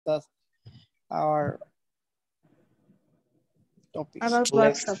the our topics. About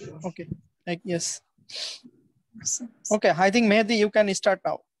Let's WhatsApp. Okay. Yes. Okay. I think Mehdi, you can start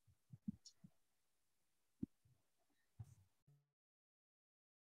now.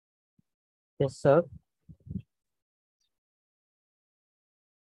 Yes, sir.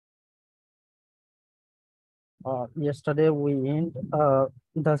 Yesterday we end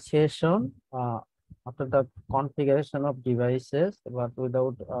the session after the configuration of devices, but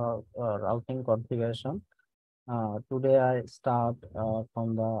without routing configuration. Today I start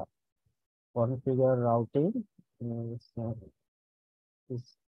from the configure routing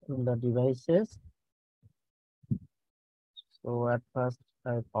is in the devices. So at first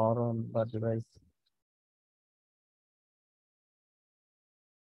I power on the device.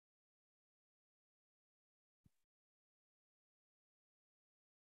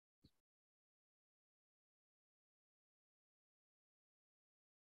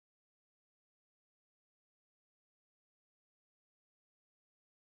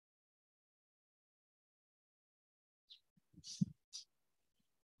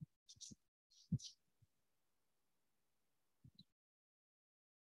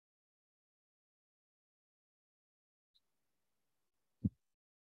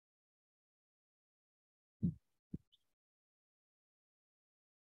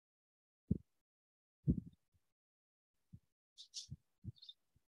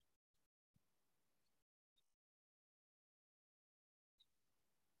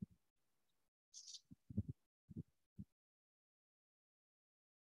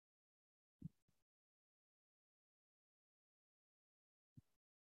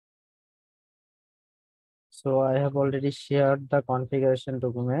 So I have already shared the configuration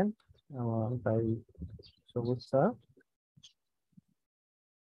document by Subut sir.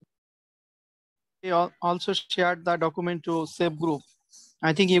 We also shared the document to SAFE group.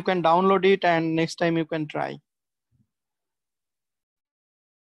 I think you can download it and next time you can try.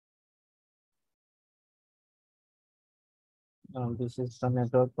 This is the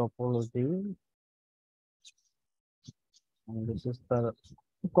network topology. And this is the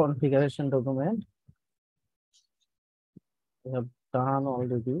configuration document. We have done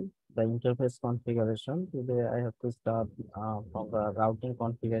already the interface configuration. Today I have to start from the routing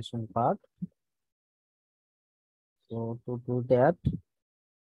configuration part. So to do that,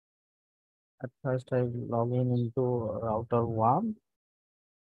 at first I log in into router 1.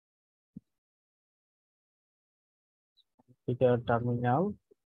 Configure terminal.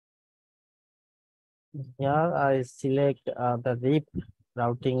 Here I select the RIP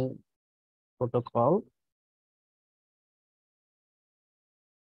routing protocol.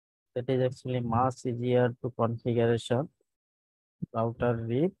 That is actually much easier to configuration. Router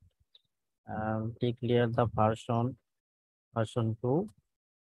RIP and declare the version 2.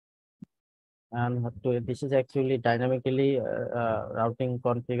 And this is actually dynamically routing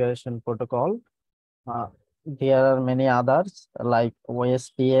configuration protocol. There are many others like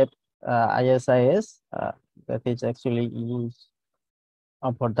OSPF, ISIS, that is actually used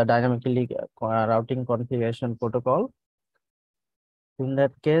for the dynamically routing configuration protocol. In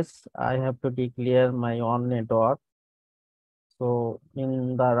that case, I have to declare my own network. So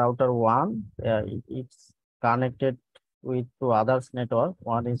in the router 1, it's connected with two others network.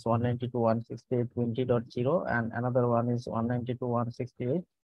 One is 192.168.20.0 and another one is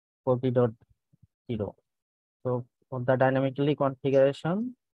 192.168.40.0. So for the dynamically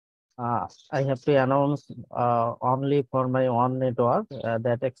configuration, I have to announce only for my own network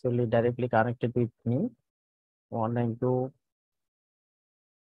that actually directly connected with me,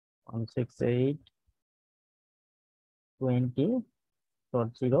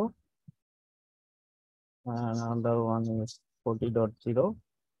 192.168.20.0 and another one is 40.0.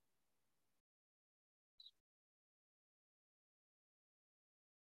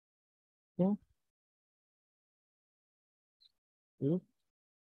 Okay.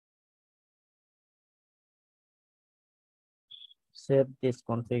 Save this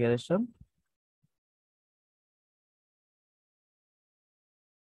configuration.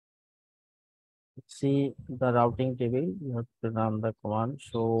 See the routing table, you have to run the command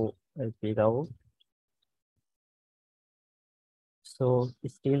show IP route. So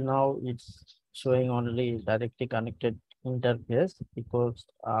still now it's showing only directly connected interface because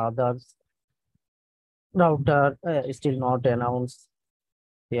others router still not announced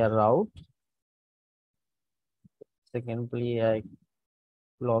their route. Secondly, I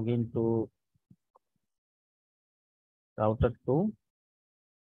log into router 2.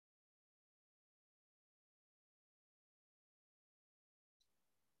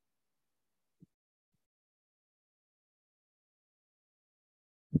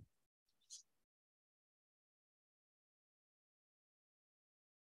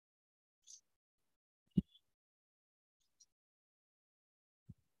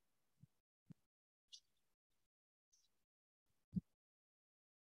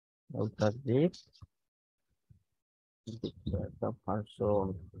 router RIP, the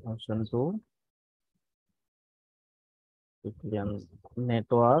version 2, VPN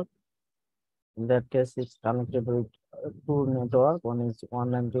network. In that case, it's connected with two network. One is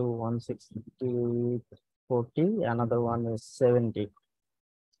 192.168.40, another one is 70.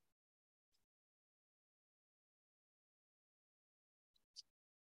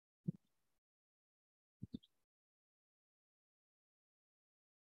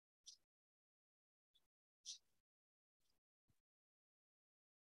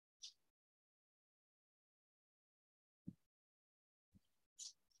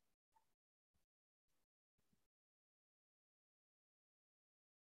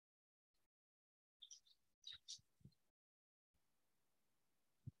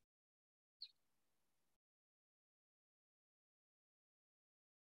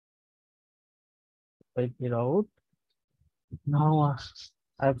 IP route. Now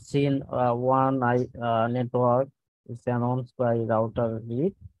I've seen one network is announced by router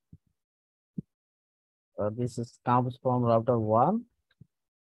RIP. This is comes from router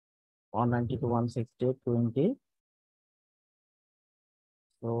 192.168.20.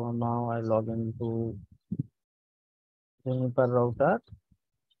 So now I log into Juniper router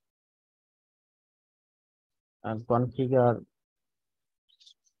and configure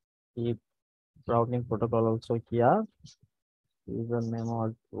the routing protocol also here. Username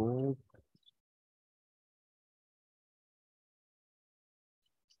or root.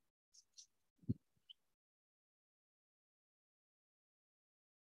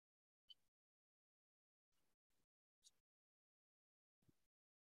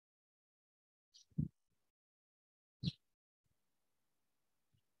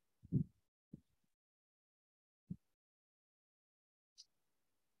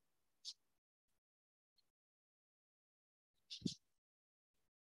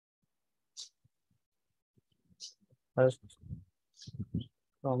 First,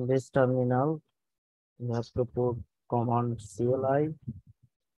 from this terminal, you have to put command CLI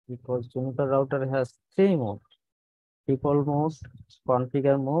because Juniper router has three modes: default mode,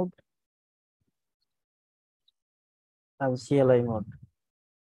 configure mode, and CLI mode.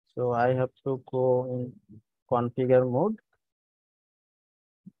 So I have to go in configure mode.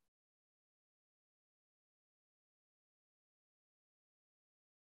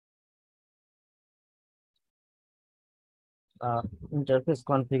 Interface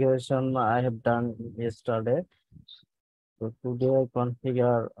configuration I have done yesterday. So today I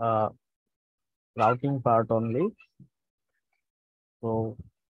configure routing part only. So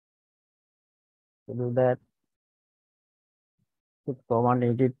to do that, put command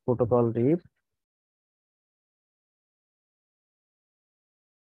edit protocol RIP.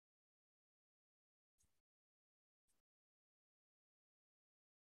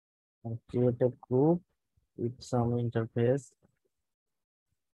 And create a group with some interface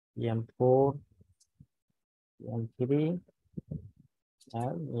EM4, EM3,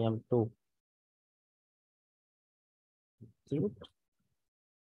 and EM2.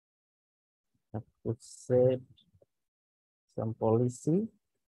 Have to set some policy.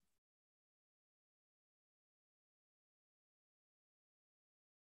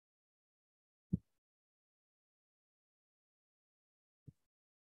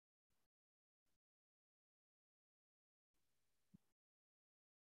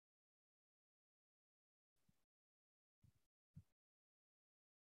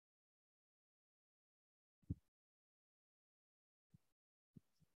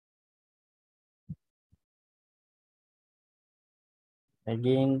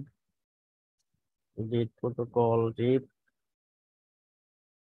 Again, edit protocol RIP.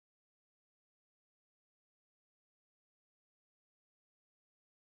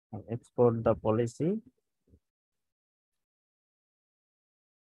 And export the policy.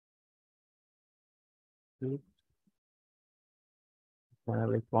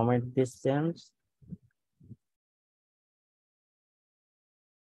 Finally, comment this change.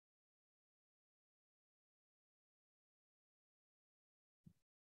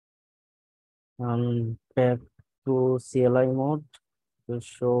 And back to CLI mode to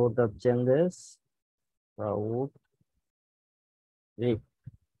show the changes. Route RIP.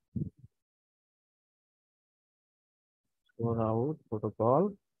 Route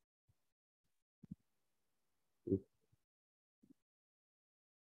protocol.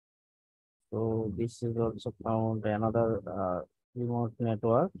 So this is also found another remote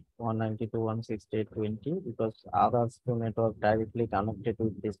network 192.168.20 because others two network directly connected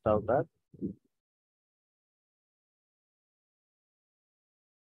with this router.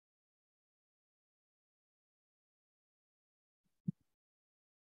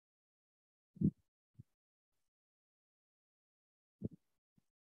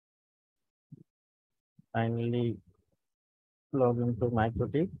 Finally log into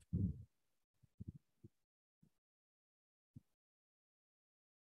MikroTik.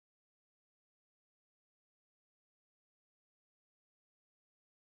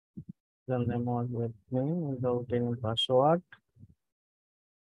 Then name was with me without any password.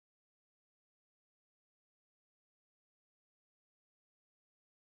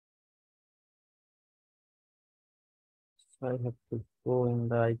 So I have to go in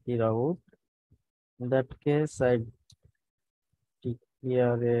the IP route. In that case, I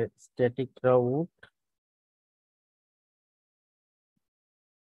declare a static route.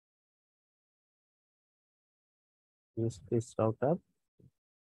 Use this router.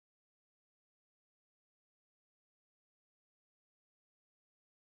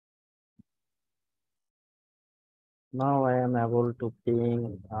 Now I am able to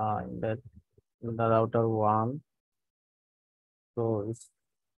ping in the router one. So it's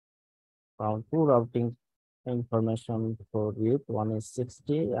found two routing information for it. One is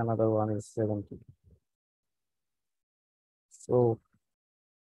 60, another one is 70. So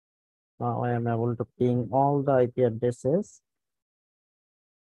now I am able to ping all the IP addresses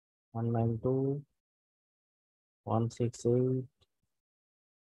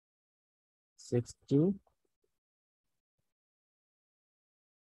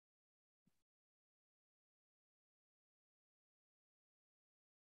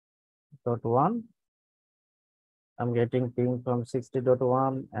I'm getting ping from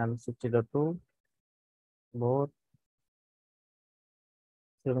 60.1 and 60.2, both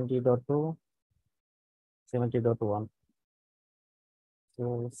 70.2, 70.1.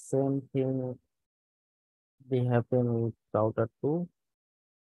 So same thing be happen with router 2.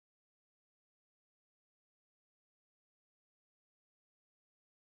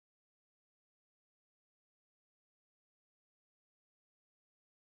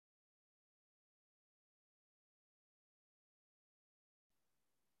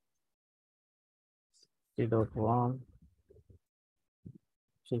 Dot 1,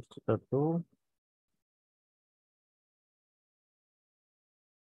 60.2,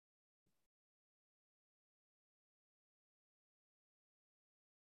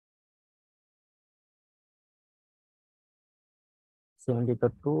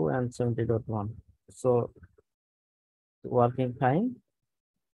 70.2 and 70.1. So working fine.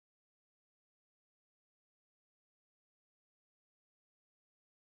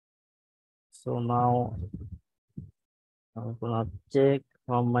 So now I'm gonna check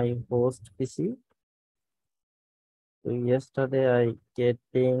from my host PC. So yesterday I get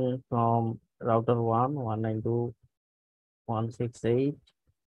ping from router 1,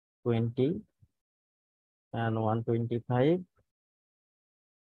 192.168.20 and 125.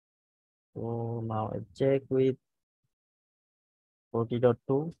 So now I check with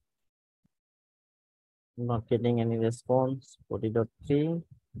 40.2, not getting any response, 40.3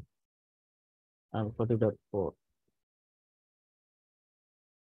 and 40.4.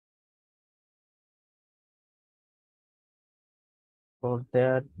 For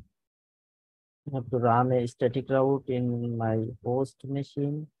that, I have to run a static route in my host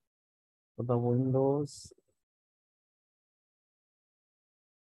machine for the Windows.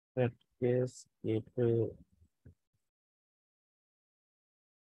 That case, gateway.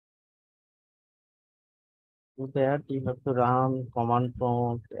 To that, you have to run command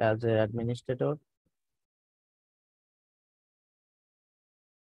prompt as an administrator.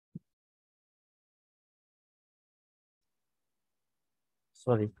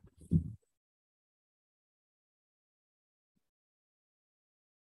 Sorry.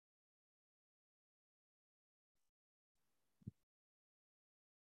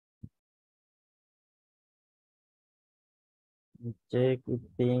 Check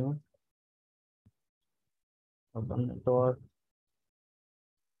with ping. Open network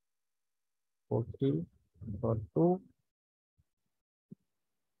 40.2,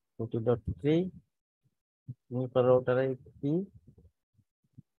 40.3, new router IP,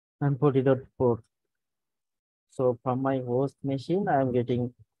 and 40.4. So from my host machine, I am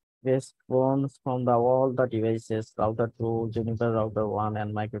getting response from all the devices, router 2, Juniper router 1,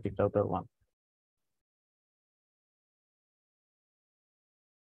 and MikroTik router 1.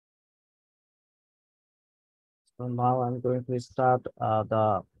 So now I'm going to start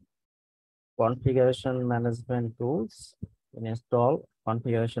the configuration management tools. Install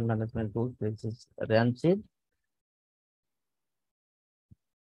configuration management tools. This is Rancid.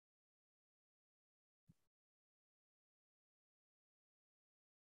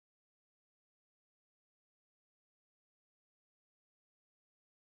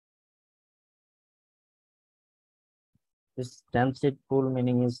 This Template full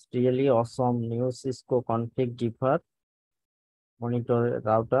meaning is really awesome new Cisco config differ monitor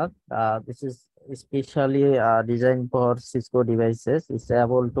router. This is especially designed for Cisco devices. It's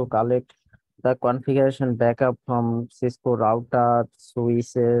able to collect the configuration backup from Cisco router,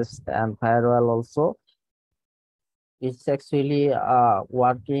 switches, and firewall also. It's actually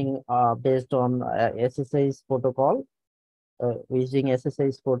working based on SSH protocol. Using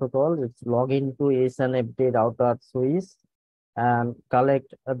SSH protocol, it's log into SNFD router switch and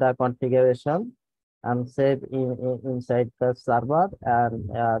collect the configuration and save inside the server. And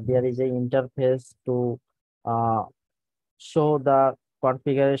there is an interface to uh, show the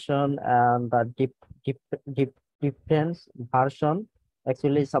configuration and the dip, dip, difference version.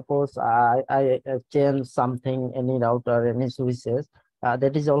 Actually, suppose I change something, any router, any switches,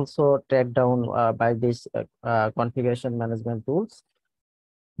 that is also tracked down by this configuration management tools.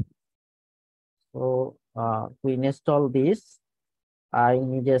 So to install this, I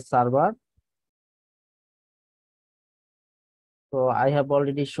need a server. So I have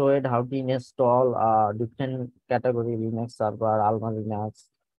already showed how to install different category Linux server, Alma Linux,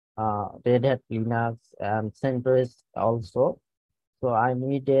 Red Hat Linux, and CentOS also. So I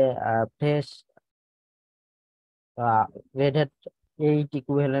need a fresh Red Hat 8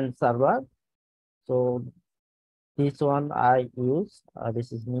 equivalent server. So this one I use.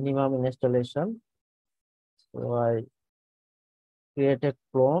 This is minimum installation. So I create a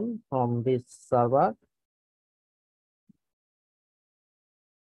clone from this server.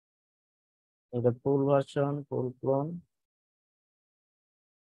 The full version, full clone.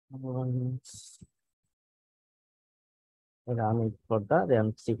 Run it for the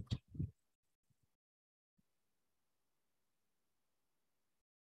RAM shift.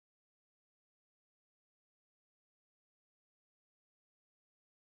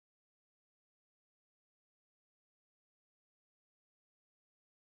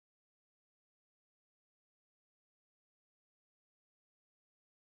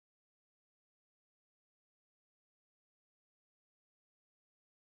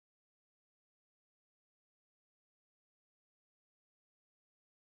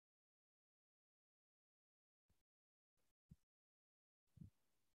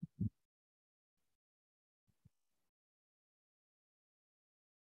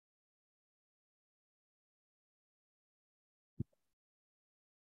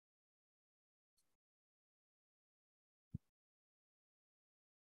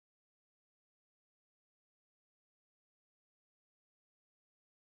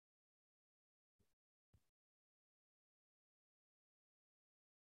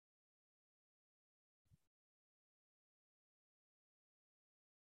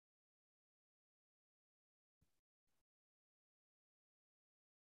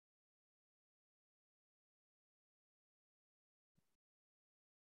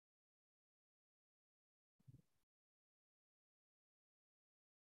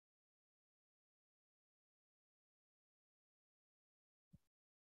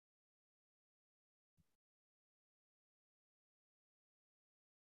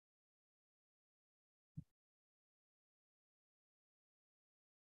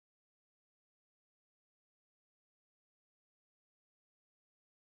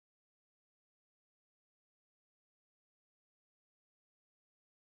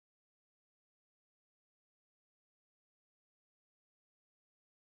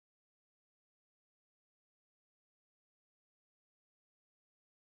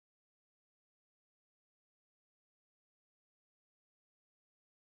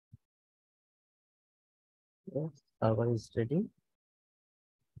 Yes, server is ready.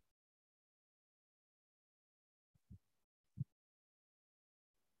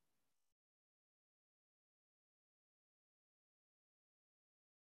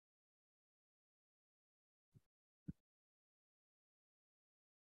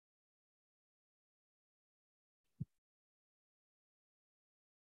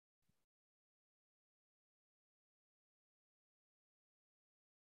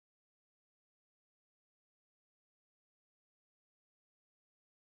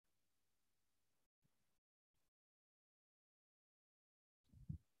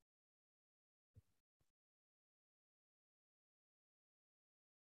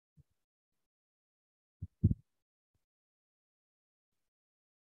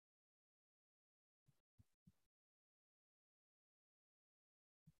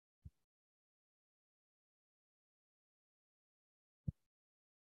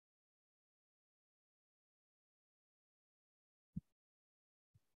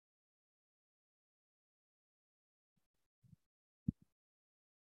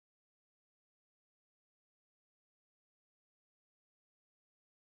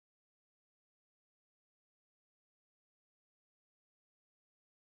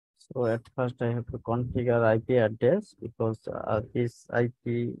 So at first I have to configure IP address because this IP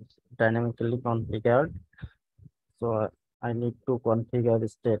is dynamically configured. So I need to configure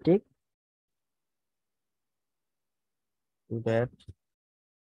static to that.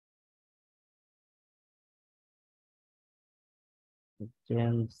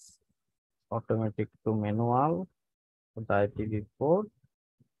 Change automatic to manual for the IPv4.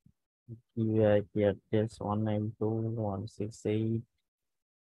 Give IP address 192.168.30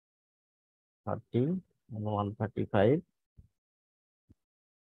 and 135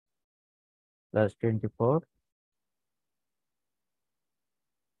 plus 24.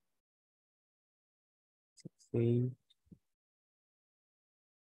 68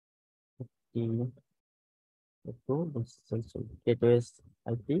 to this is also gateway's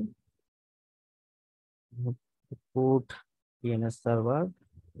IP. Put DNS server.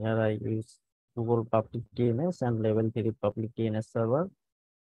 Here I use Google public DNS and level 3 public DNS server.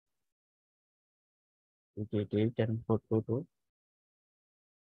 888 and 422.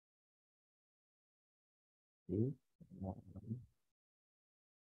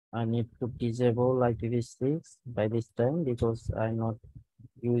 I need to disable IPv6 by this time because I not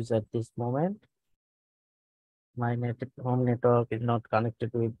use at this moment. My home network is not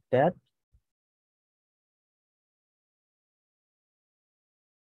connected with that.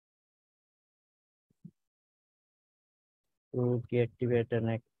 To deactivate and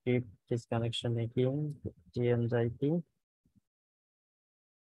active this connection again, GM's IP.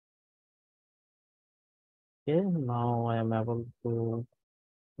 Okay, now I am able to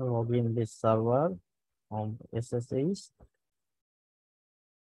log in this server on SSH.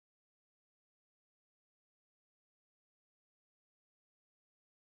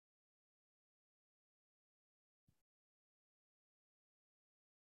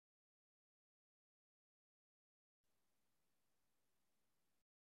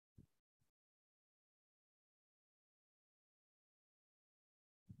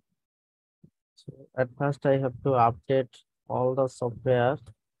 So at first I have to update all the software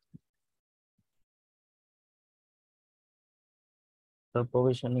for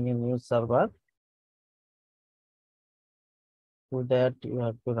provisioning a new server. To that you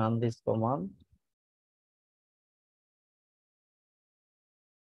have to run this command.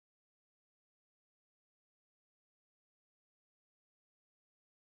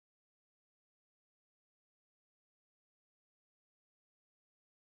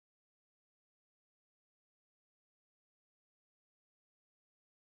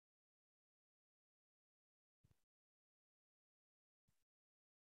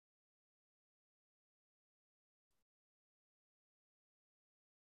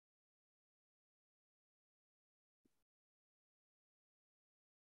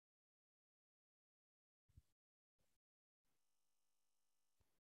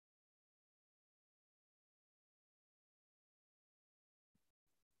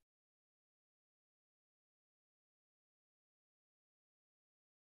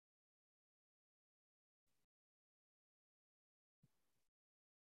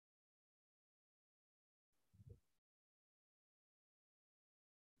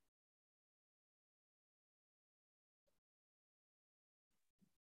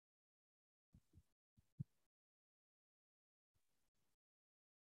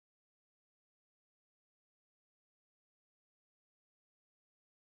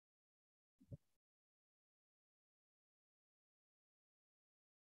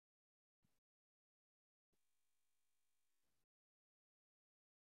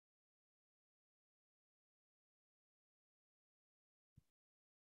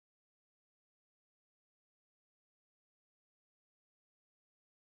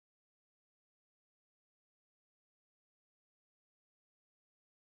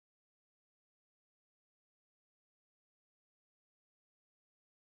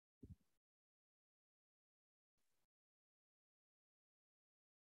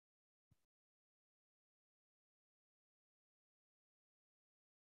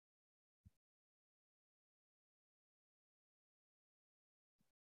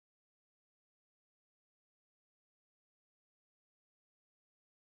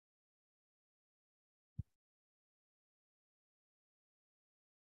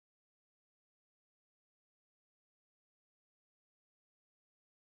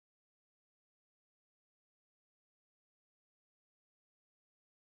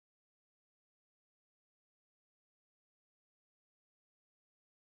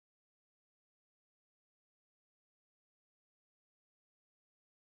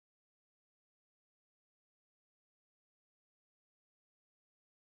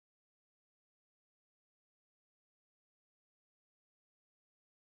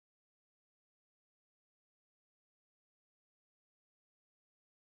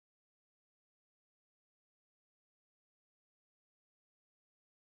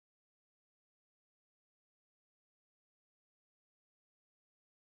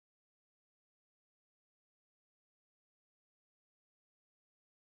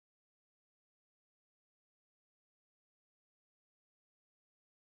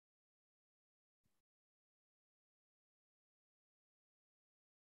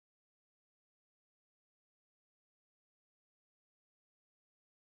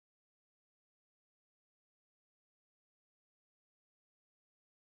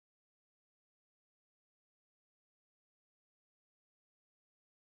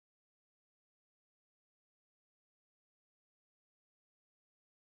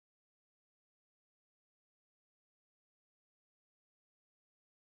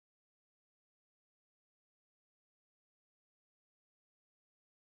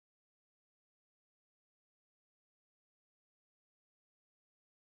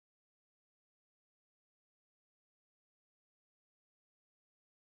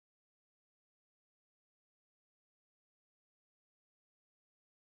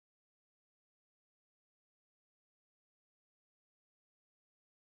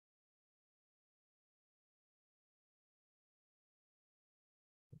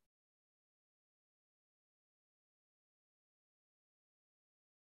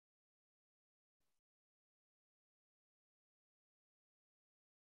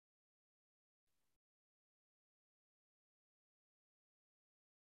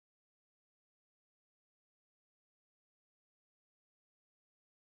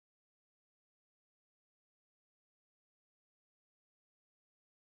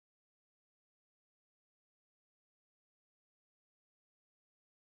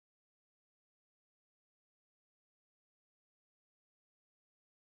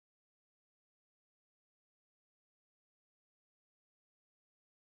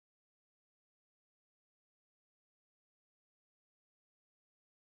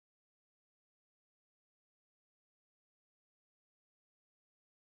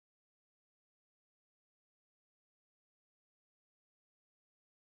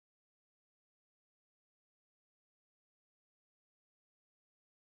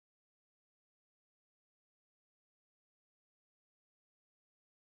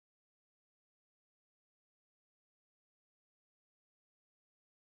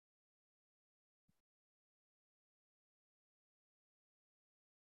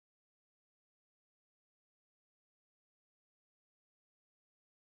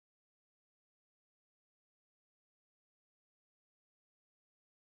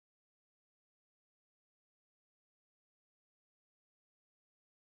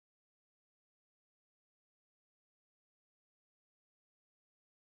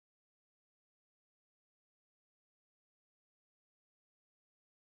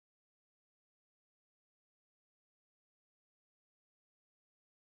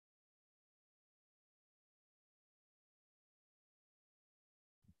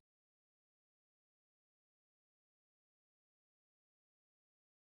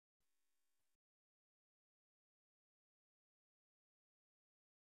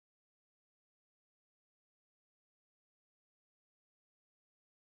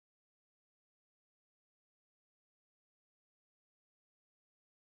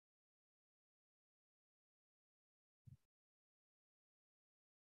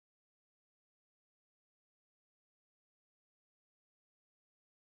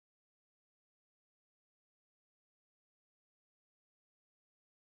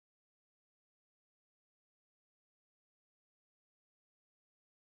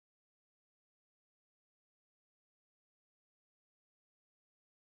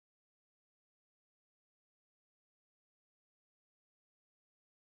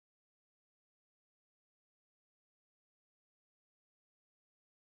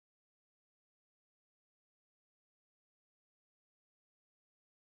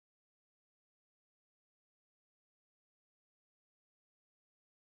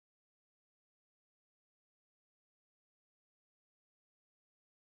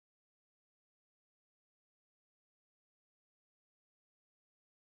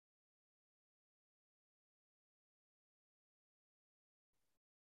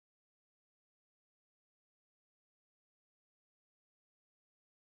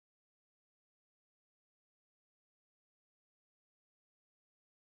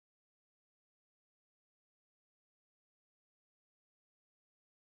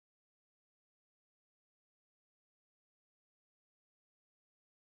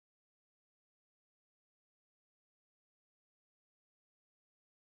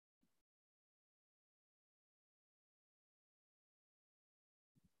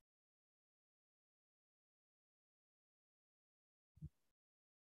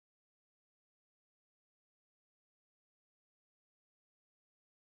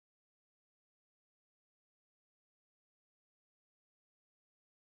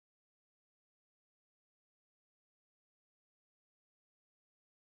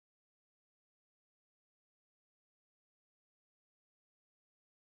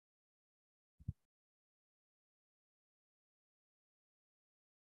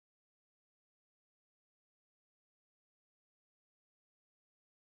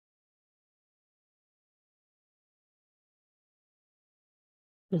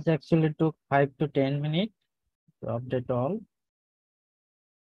 It actually took 5 to 10 minutes to update all.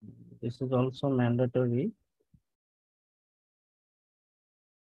 This is also mandatory.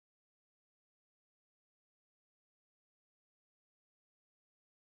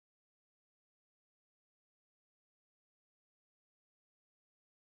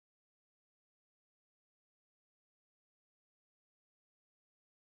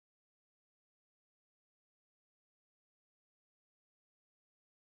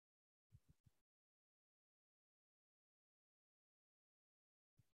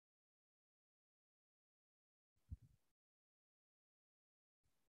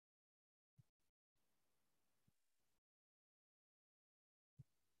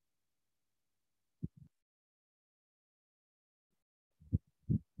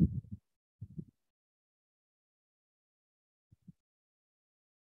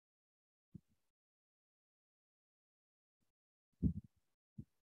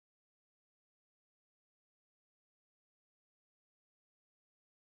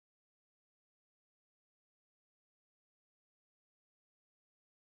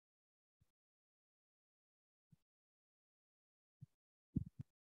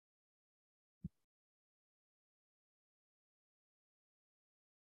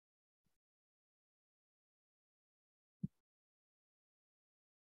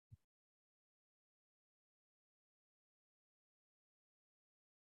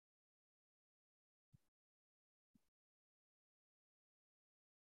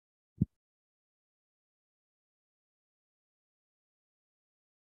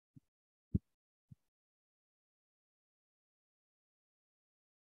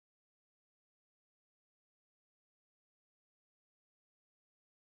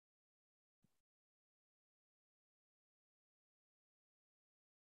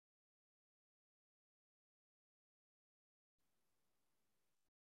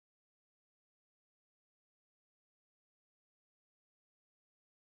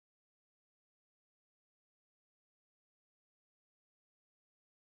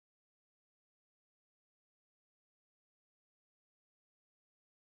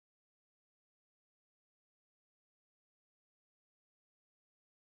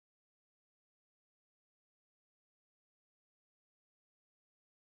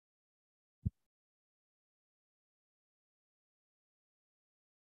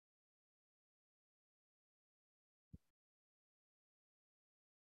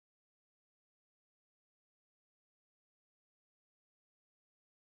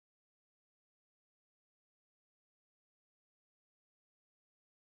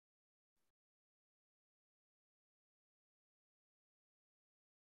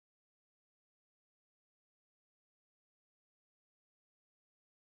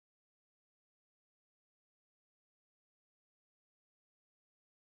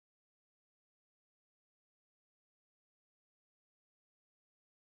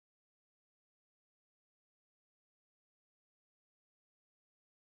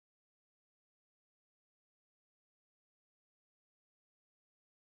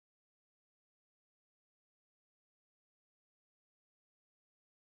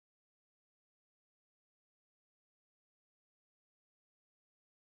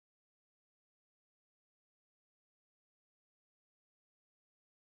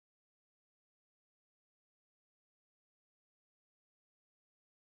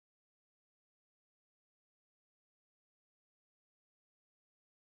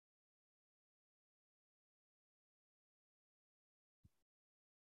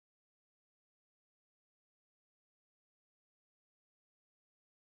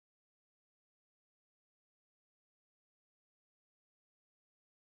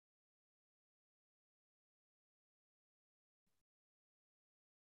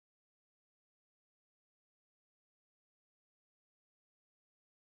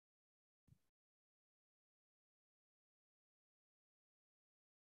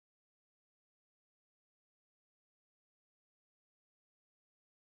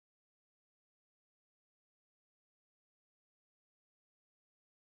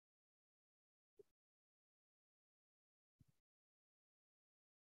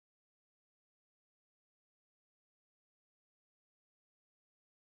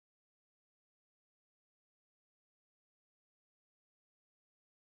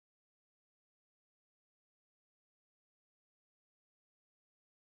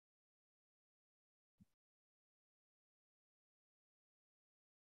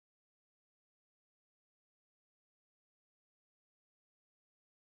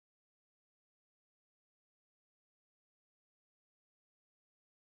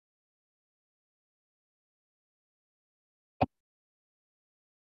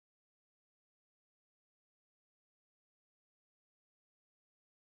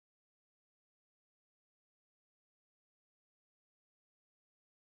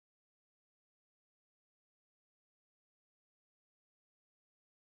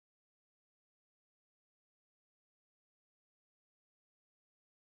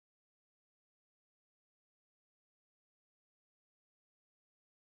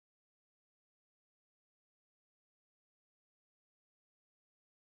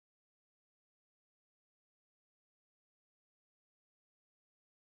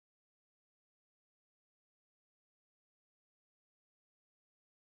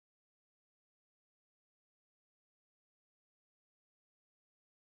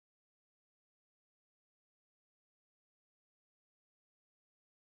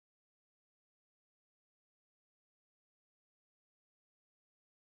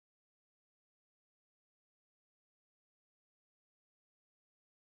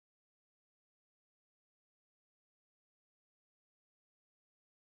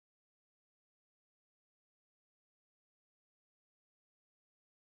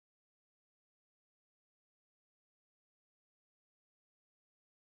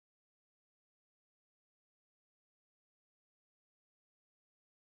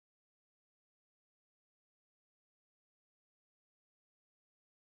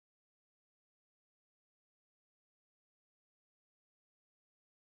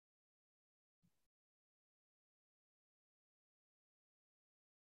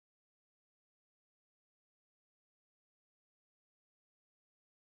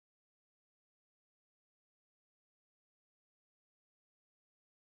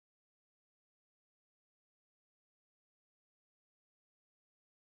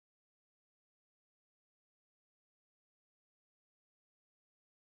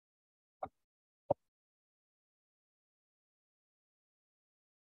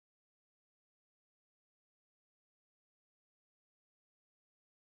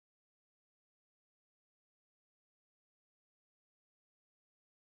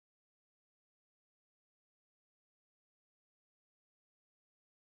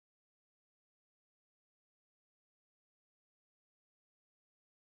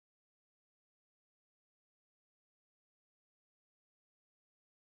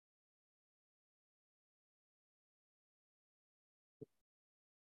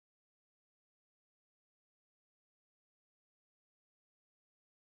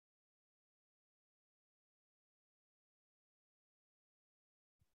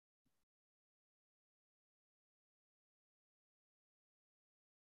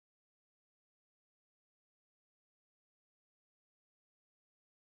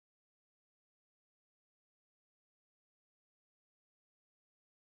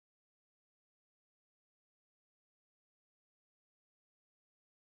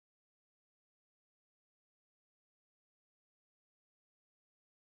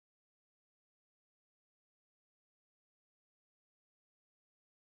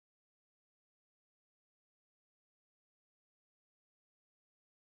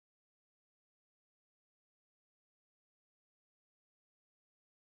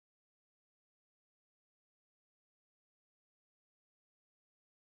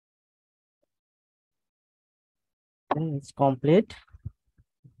 Then it's complete.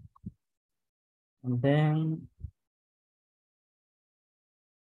 And then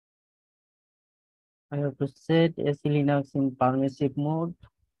I have to set SE Linux in permissive mode,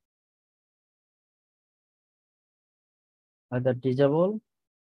 either disable,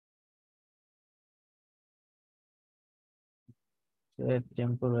 set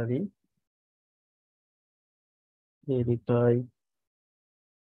temporary, verify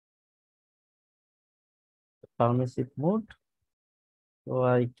permissive mode. So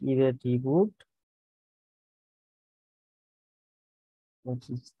I give a reboot, which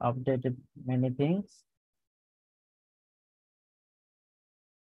is updated many things.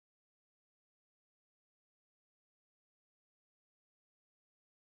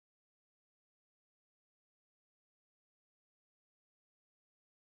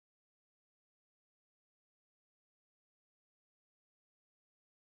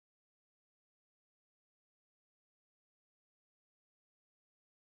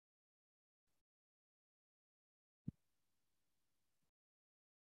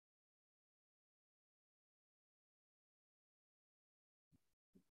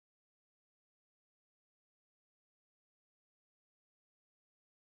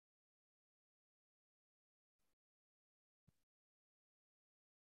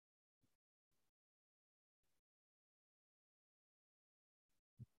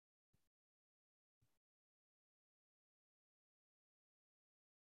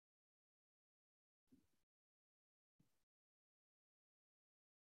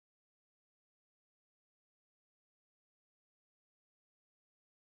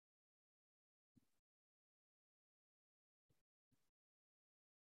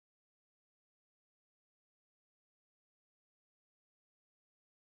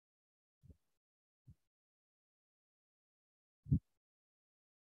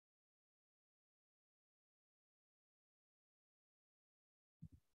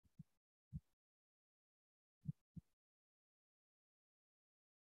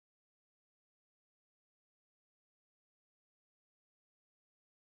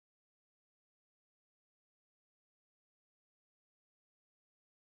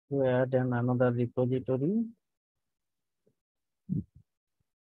 To add another repository.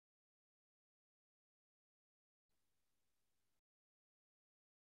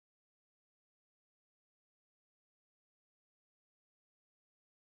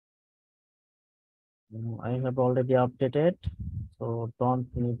 I have already updated, so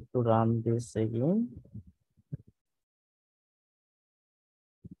don't need to run this again.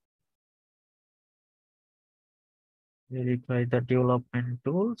 Verify the development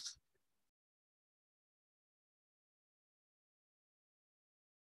tools.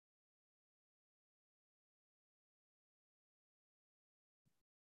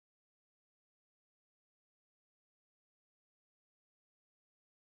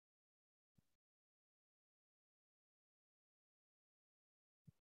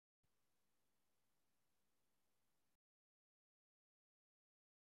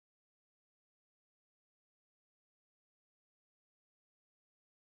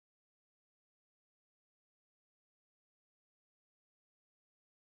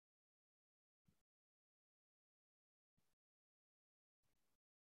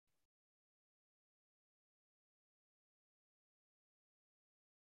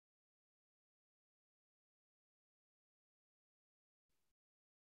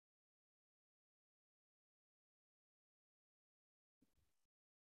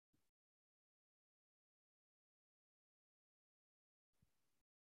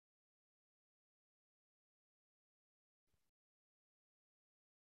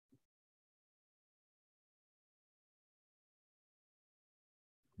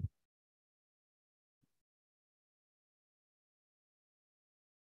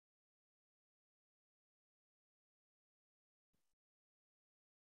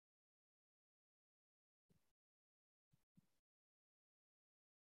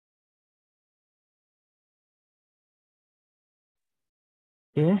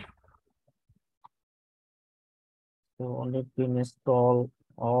 Okay, so need to install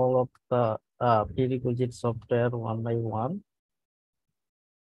all of the prerequisite software one by one.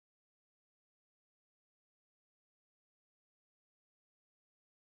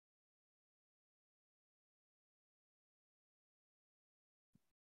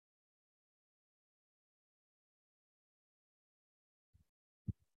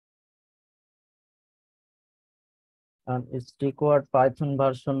 And it's required Python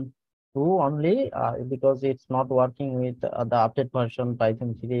version 2 only because it's not working with the update version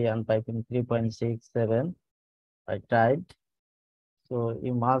Python 3 and Python 3.67. I tried. So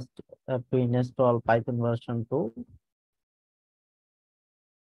you must have to install Python version 2.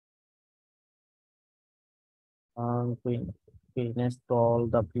 to install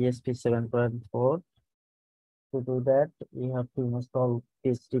the PHP 7.4. To do that, we have to install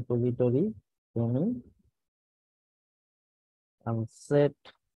this repository theming and set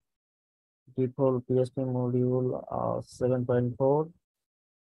default PHP module 7.4.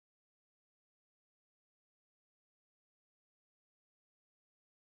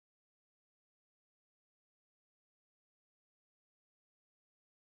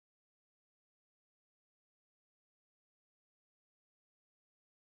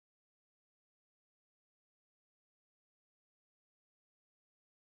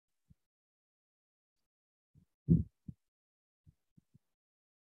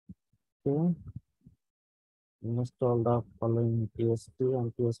 Okay. Install the following PHP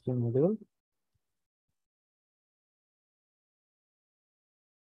and PHP module.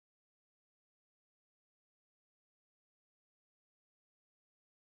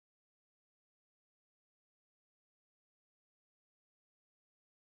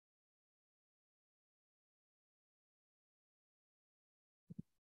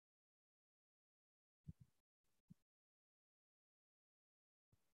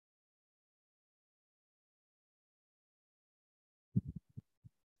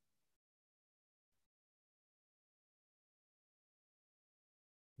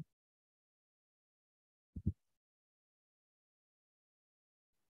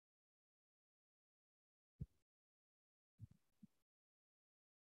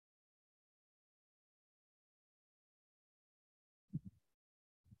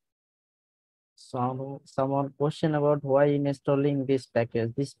 Someone question about why installing this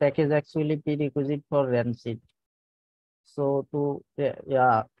package. This package actually prerequisite for Rancid. So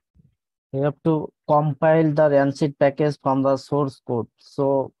yeah, you have to compile the Rancid package from the source code.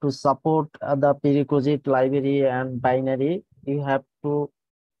 So to support the prerequisite library and binary, you have to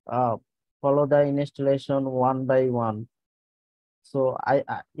uh, follow the installation one by one. So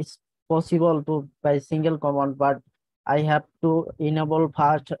it's possible to by single command, but I have to enable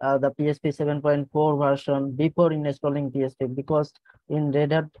first the PHP 7.4 version before installing PHP, because in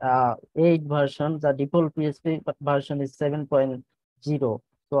Red Hat 8 version, the default PHP version is 7.0.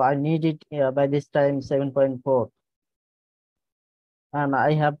 So I need it by this time 7.4. And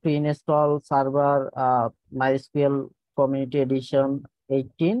I have to install server MySQL Community Edition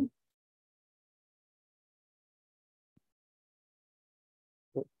 18.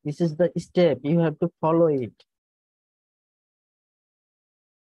 This is the step, you have to follow it.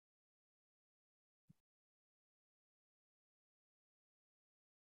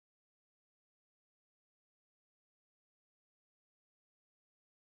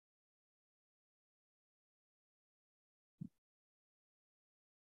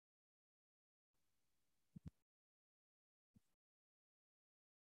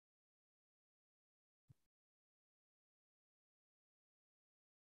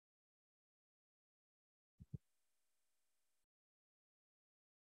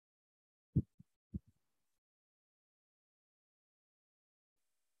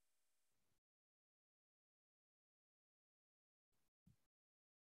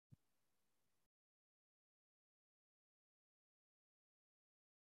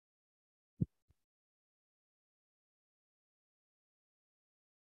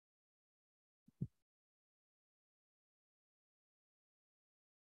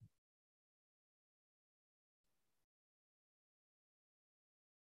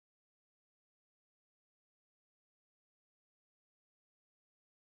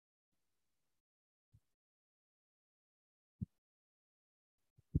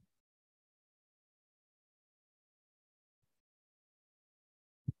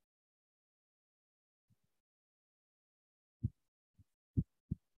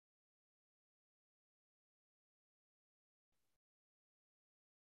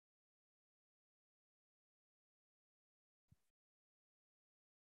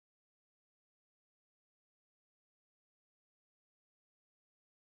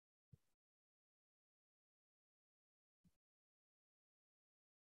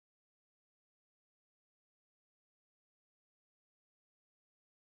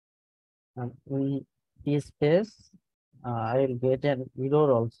 And in this case, I will get an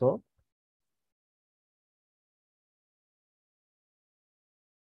error also.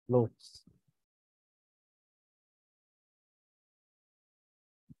 Looks.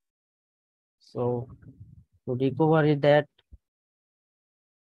 So to recover that,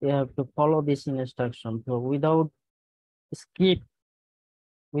 you have to follow this instruction. So without skip,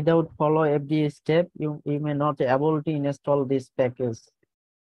 without follow every step, you may not able to install this package,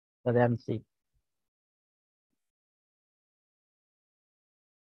 the Rancid.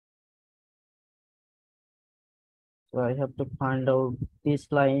 So I have to find out this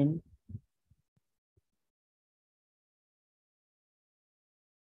line.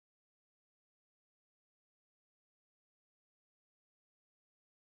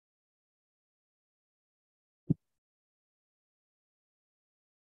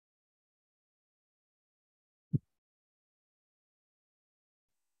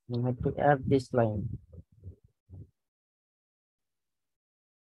 I have to add this line.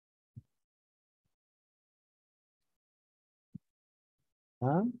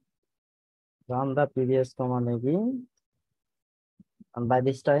 Run the previous command again, and by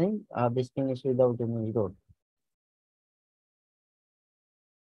this time, this thing is without any error.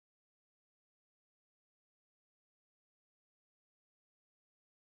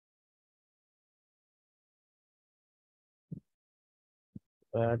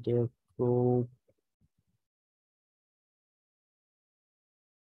 Add a group,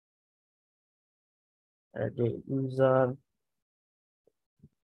 add a user,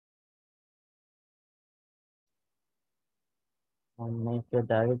 and make a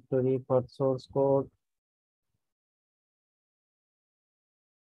directory for source code.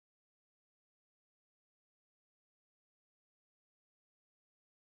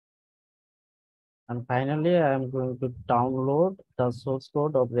 And finally, I am going to download the source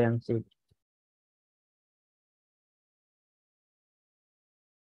code of Rancid.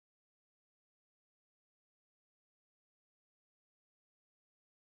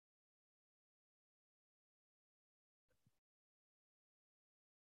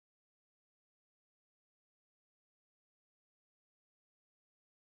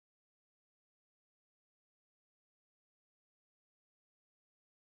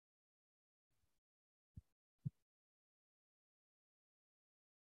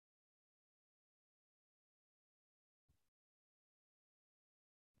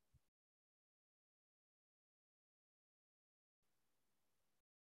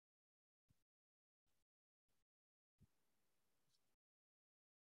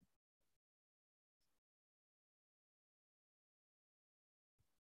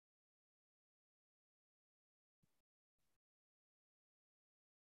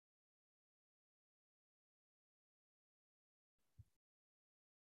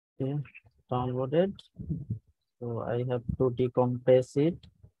 Okay, downloaded. So I have to decompress it.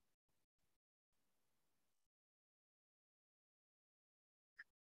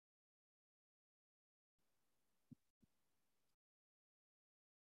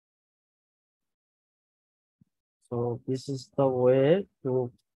 So this is the way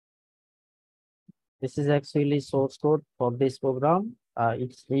to, this is actually source code for this program.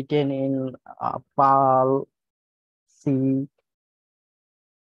 It's written in Perl, C,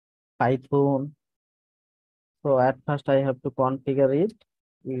 Python. So at first I have to configure it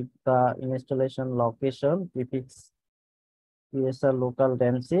with the installation location. If it's a local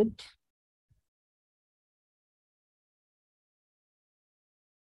Rancid,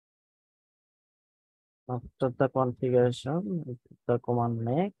 after the configuration, the command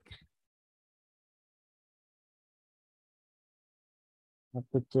make, have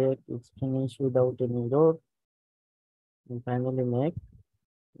to check it's finished without any error, and finally make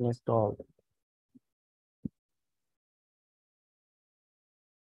install.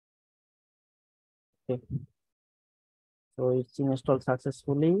 Okay. So it's installed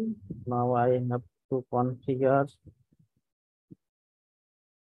successfully. Now I have to configure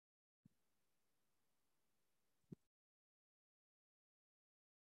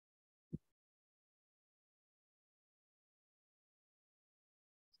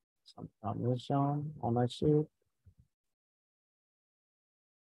some permission, ownership,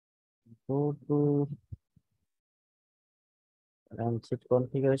 go to Rancid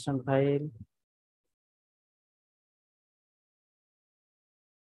configuration file.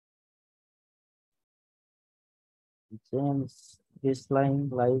 Change this line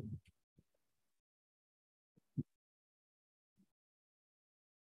like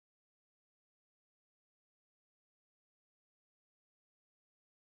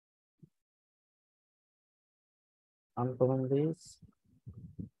uncomment this,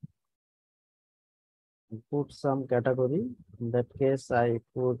 put some category. In that case, I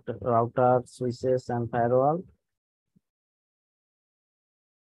put router, switches, and firewall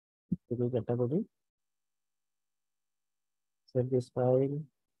to the category. Save this file.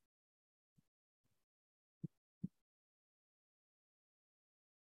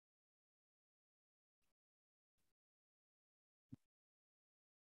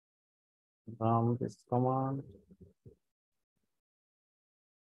 Run this command.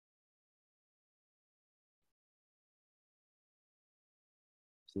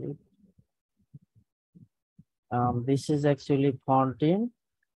 See, This is actually front end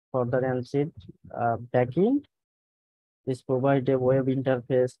for the Rancid backend. This provides a web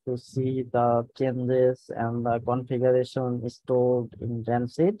interface to see the changes and the configuration stored in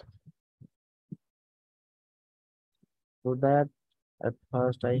Rancid. To that, at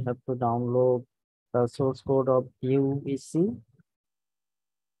first I have to download the source code of UVC.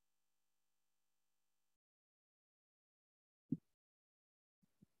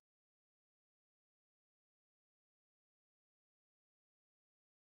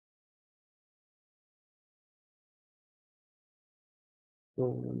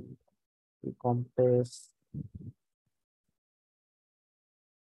 To compress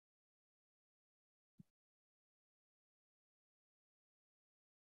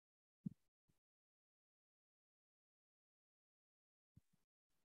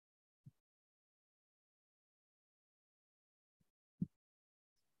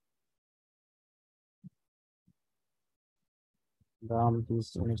run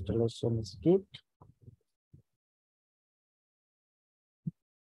this installation script.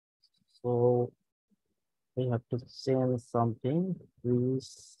 So we have to change something.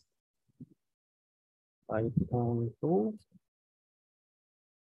 Please Python 2.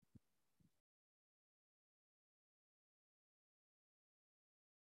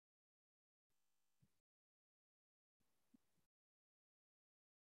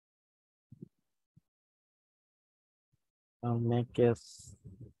 Make a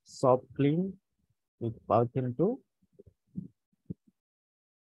soft clean with Python 2.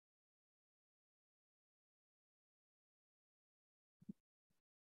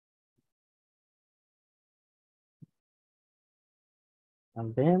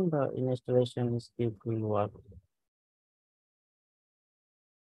 And then the installation script will work.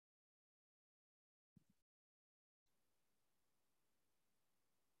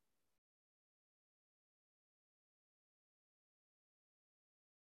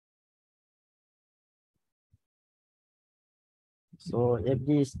 So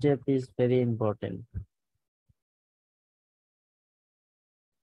every step is very important.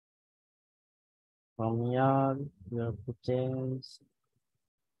 From here, you have to change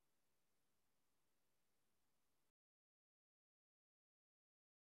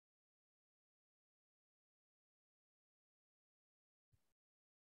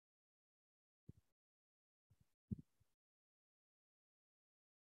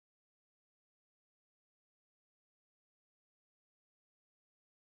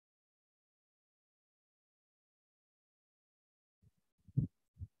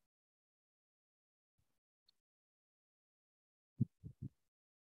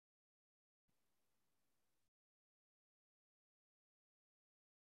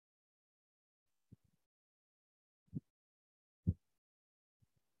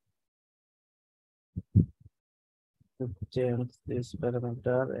to change this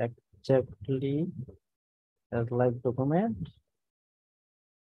parameter exactly as like document.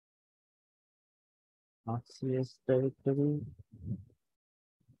 RCS directory.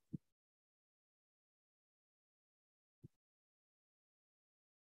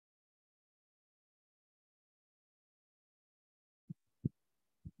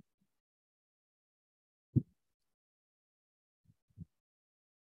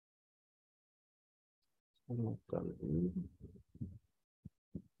 Locally.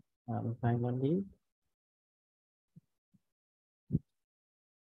 And finally,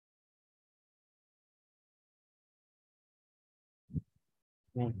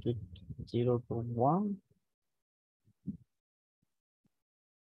 make it 0 to 1.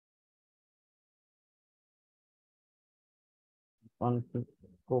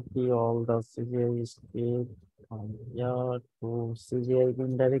 Copy all the CGI script from here to CGI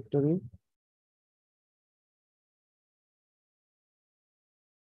bin directory.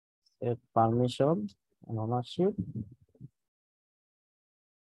 Set permission and ownership.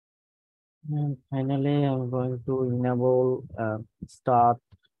 And finally, I'm going to enable start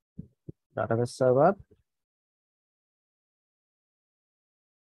database server.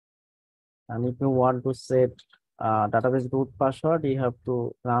 And if you want to set database root password, you have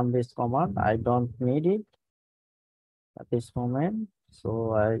to run this command. I don't need it at this moment.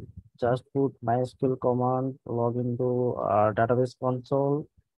 So I just put MySQL command, log into database console.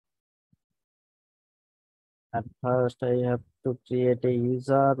 At first, I have to create a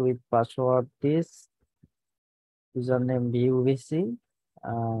user with password this, username BUVC,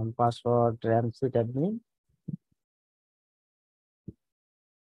 password Rancid admin.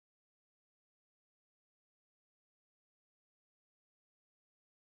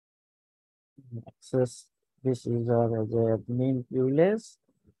 Access this user as a admin privilege.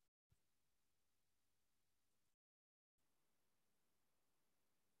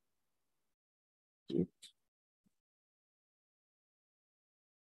 it.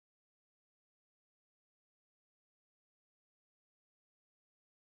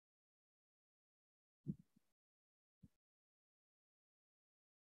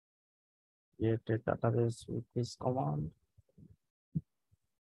 Create a database with this command.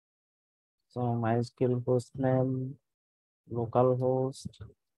 So MySQL host name, localhost,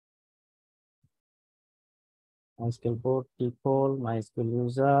 MySQL port default, MySQL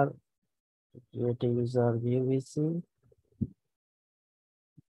user, create a user VVC.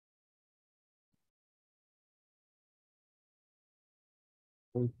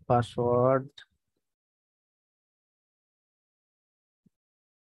 With password.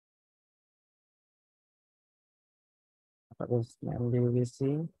 Database name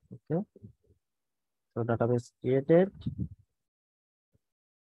VVC. Okay. So database created.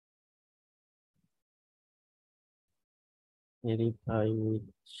 Verify with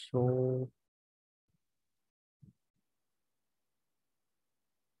show.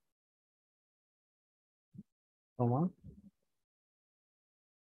 Comma.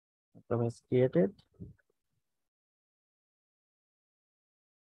 Database created.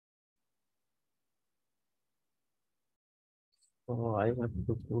 So I have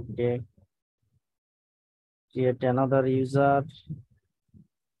to create another user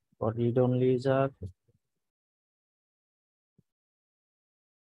for read-only user.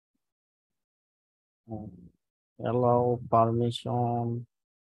 Allow permission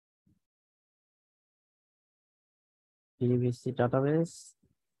PVC database.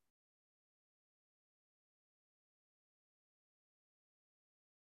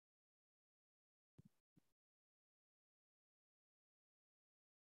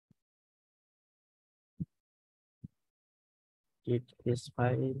 Git this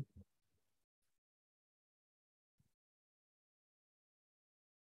file.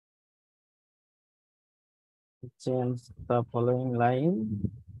 Change the following line.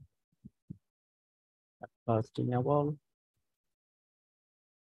 First enable.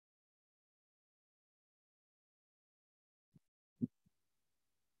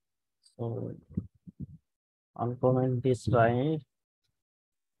 So uncomment this line.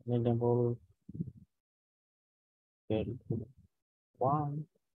 Enable one.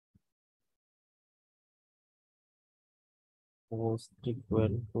 Host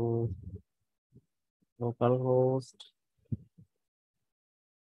equal to localhost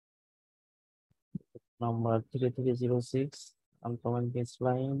number 3306. Uncomment this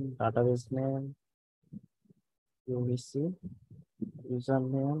line. Database name UVC.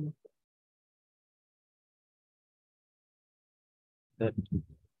 Username that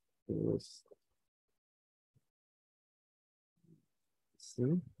is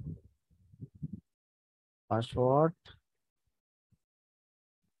C. Password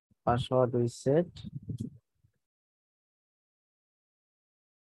we set.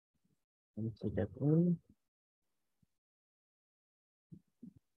 And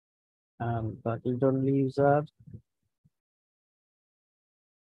the read-only user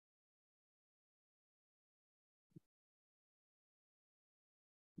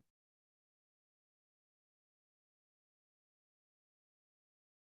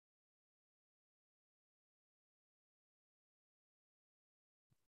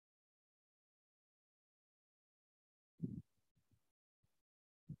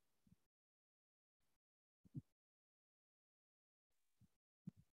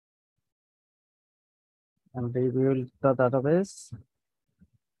and rebuild the database.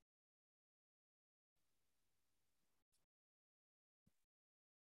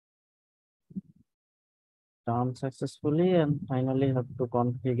 Done successfully, and finally have to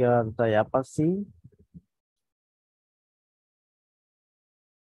configure the Apache.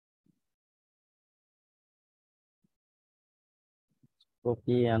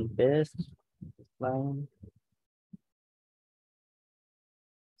 Copy and paste this line.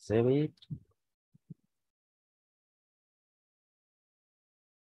 Save it.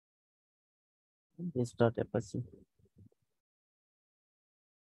 Restart Apache.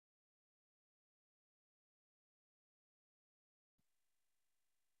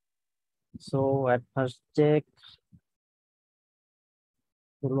 So at first check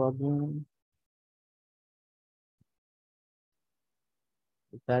to login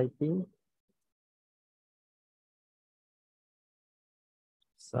with IP.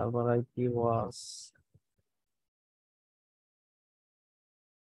 Server IP was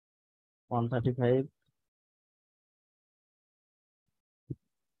 135.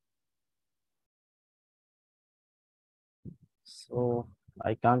 So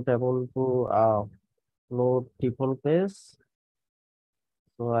I can't able to load default page.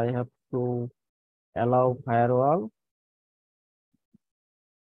 So I have to allow firewall.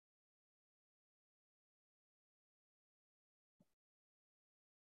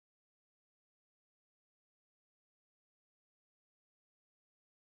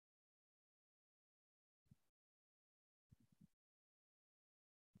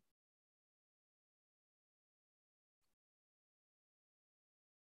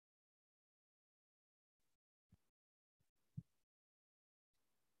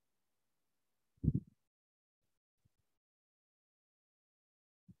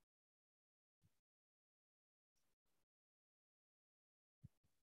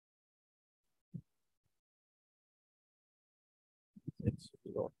 It's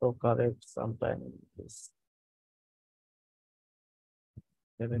autocorrect sometimes this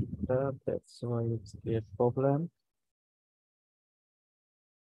character, that's why it's create problem.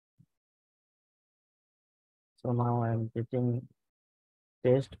 So now I'm getting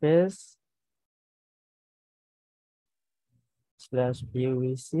test base slash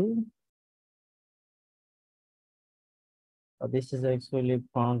PVC. This is actually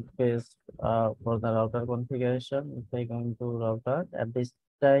front page for the router configuration. If I go into router, at this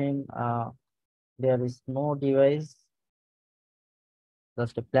time there is no device,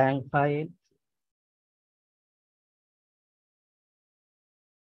 just a blank file.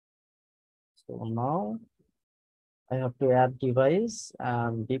 So now I have to add device,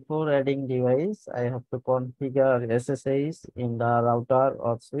 and before adding device, I have to configure SSH in the router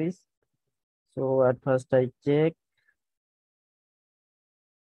or switch. So at first I check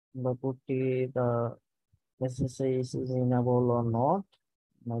the putty, the SSH is enabled or not.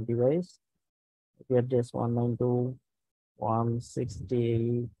 My device, get this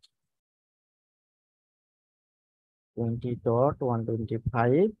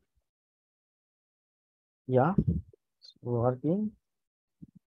 192.168.20.125. Yeah, it's working.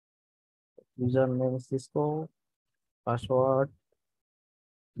 Username Cisco, password.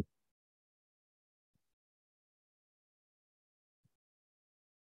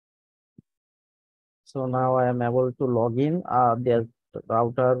 So now I am able to log in their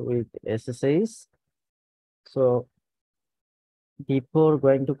router with SSH. So before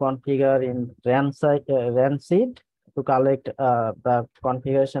going to configure in Rancid to collect the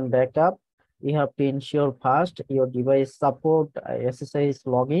configuration backup, you have to ensure first your device support SSH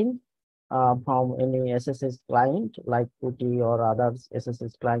login from any SSH client like PuTTY or other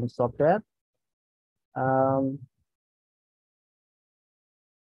SSH client software.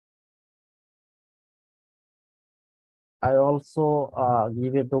 I also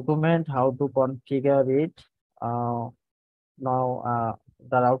give a document how to configure it. Now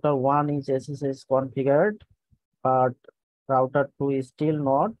the router 1 is SSH configured, but router 2 is still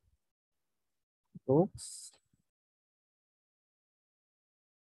not. Oops.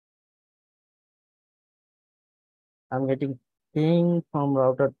 I'm getting ping from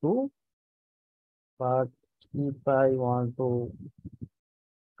router 2, but if I want to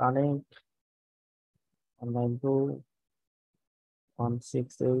connect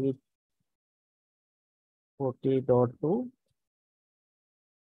 192.168.40.2,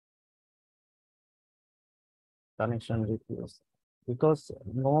 connection refused. Because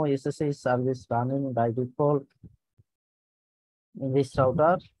no SSH service running by default in this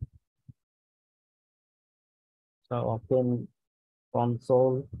router. So open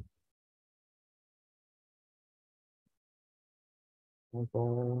console,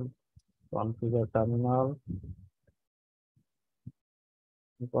 configure terminal,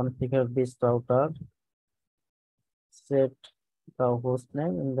 configure this router, set the host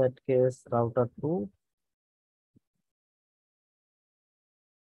name, in that case router 2,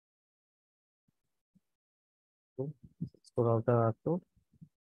 so router 2,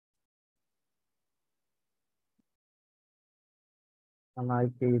 an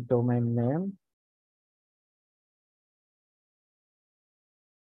IP domain name,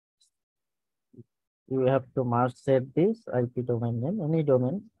 you have to must set this IP domain name, any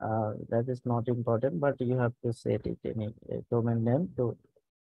domain, that is not important, but you have to set it any domain name to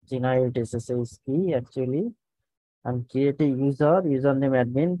generate SSH key actually, and create a username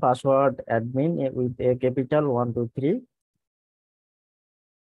admin, password admin with a capital 123,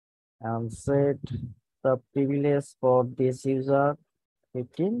 and set the privilege for this user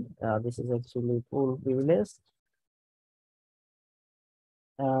 15. This is actually full privilege,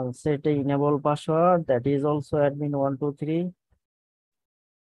 and set a enable password, that is also admin 123.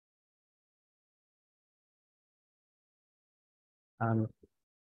 And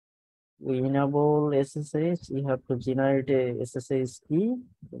we enable SSH, you have to generate a SSH key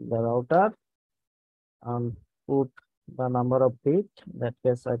in the router and put the number of bit. In that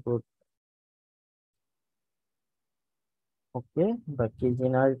case I put Okay, the key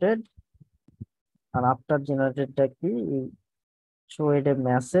generated, and after generated the key, we show it a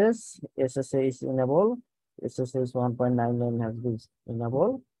message SSH enable. SSH 1.99 has been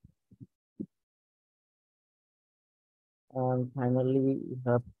enabled. And finally, we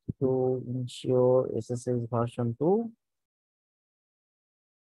have to ensure SSH version 2.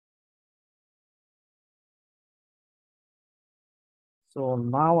 So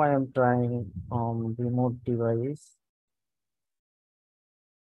now I am trying on remote device.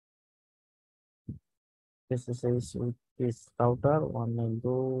 SSH with this router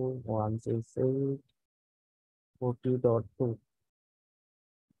 192.168.40.2.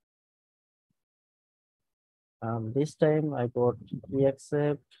 This time I got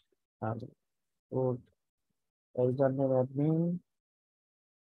reaccept and put username admin,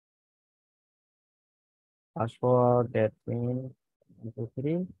 password admin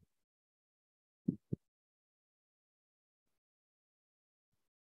 123.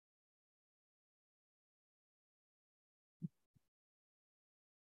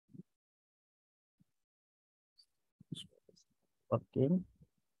 Working.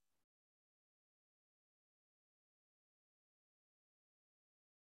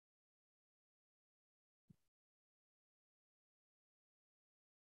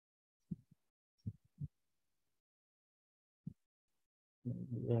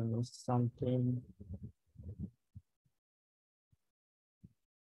 Then something.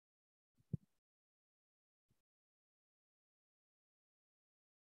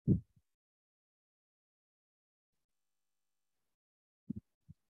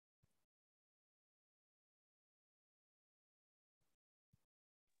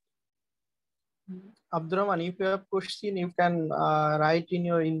 Abdurrahman, if you have question, you can write in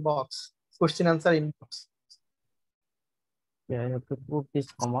your inbox, question answer inbox. Yeah, I have to put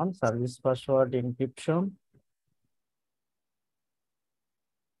this command service password encryption.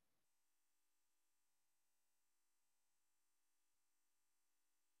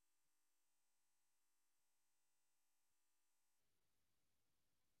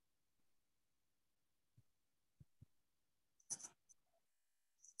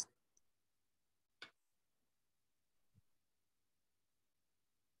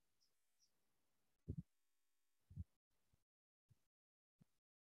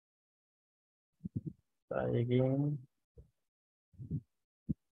 Try again.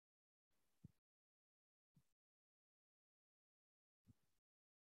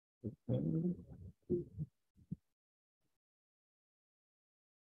 Okay.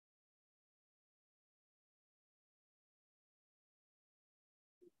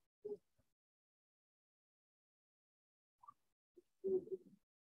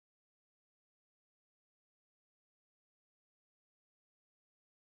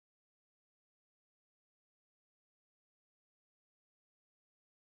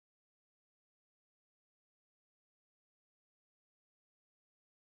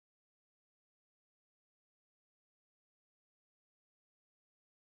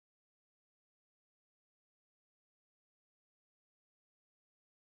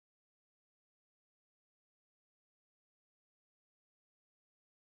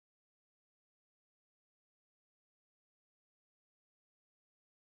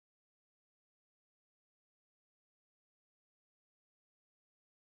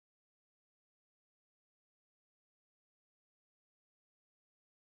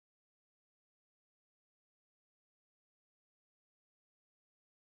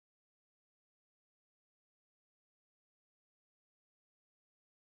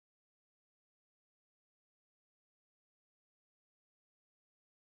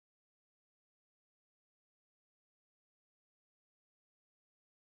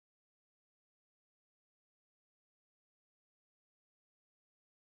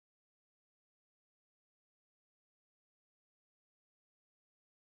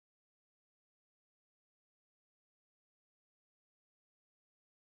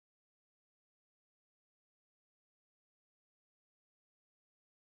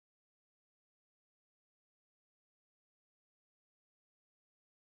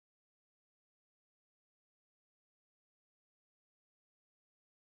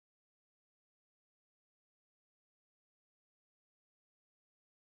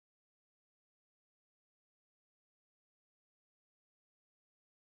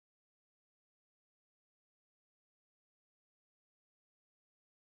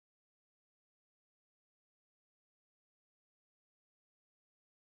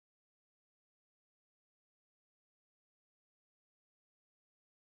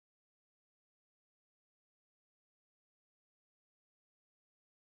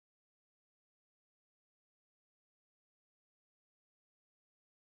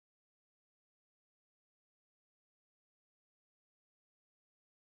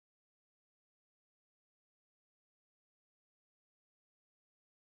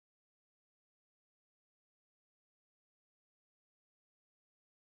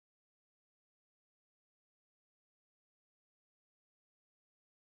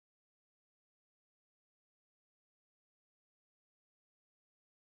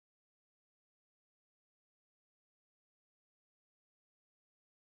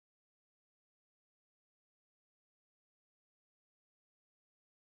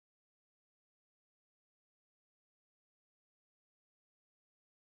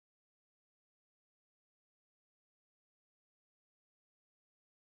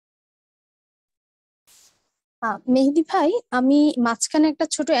 মেহেদি ভাই, আমি মাঝখানে একটা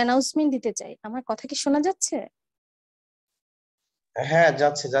ছোট announcement দিতে চাই। আমার কথা কি শোনা যাচ্ছে? হ্যাঁ,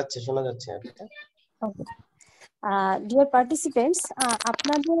 যাচ্ছে যাচ্ছে, শোনা যাচ্ছে আপনি। ডিয়ার পার্টিসিপেন্টস,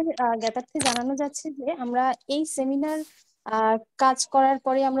 আপনাদের জ্ঞাতার্থে জানানো যাচ্ছে যে আমরা এই সেমিনার কাজ করার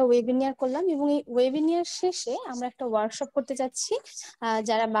পরে আমরা ওয়েবিনিয়ার করলাম, এবং এই ওয়েবিনিয়ার শেষে আমরা একটা ওয়ার্কশপ করতে যাচ্ছি।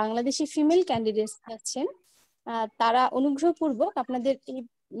 যারা বাংলাদেশি ফিমেল ক্যান্ডিডেটস আছেন, তারা অনুগ্রহপূর্বক আপনাদের এই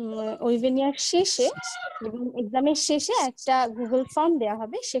ওয়েবিনিয়ার শেষে এবং এক্সামের শেষে একটা গুগল ফর্ম দেওয়া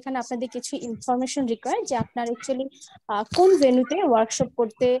হবে। সেখানে আপনাদের কিছু ইনফরমেশন রিকোয়ার্ড, যে আপনারা অ্যাকচুয়ালি কোন ভেন্যুতে ওয়ার্কশপ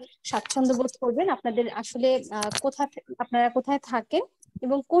করতে স্বাচ্ছন্দ্য বোধ করবেন, আপনাদের আসলে আপনারা কোথায় থাকেন,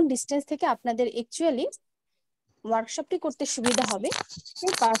 এবং কোন ডিস্টেন্স থেকে আপনাদের অ্যাকচুয়ালি ওয়ার্কশপটি করতে সুবিধা হবে,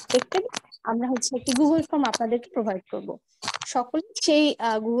 সেই পার্সপেক্টিভ আমরা একটি গুগল ফর্ম আপনাদেরকে প্রোভাইড করব। সকলে সেই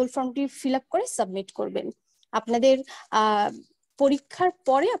গুগল ফর্মটি ফিল আপ করে সাবমিট করবেন। আপনাদের পরীক্ষার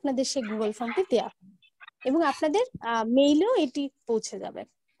পরে আপনাদের সেই গুগল ফর্মটি দেওয়া হবে এবং আপনাদের মেইলেও এটি পৌঁছে যাবে।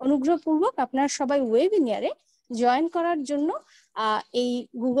 অনুগ্রহপূর্বক আপনারা সবাই ওয়েবিনিয়ারে জয়েন করার জন্য এই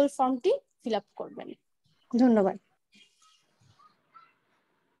গুগল ফর্মটি ফিল আপ করবেন। ধন্যবাদ।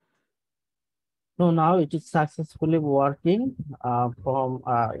 So now it is successfully working from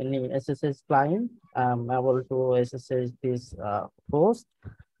any SSH client. I'm able to SSH this post.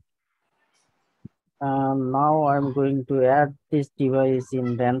 Now I'm going to add this device in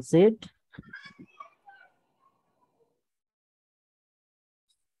Dansit.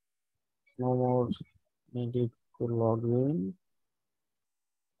 No more needed to log in.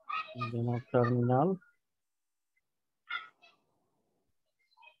 Demo terminal.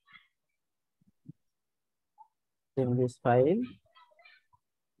 In this file,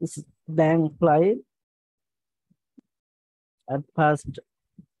 this is blank file. At first,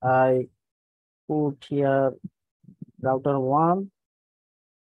 I put here router 1.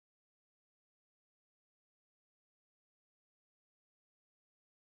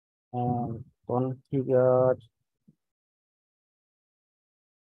 And configure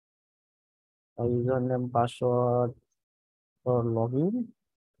a username password for login.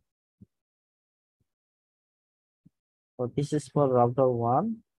 So this is for router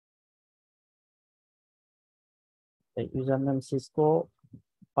 1. The username Cisco,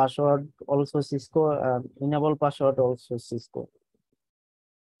 password also Cisco, and enable password also Cisco.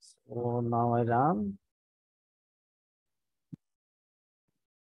 So now I run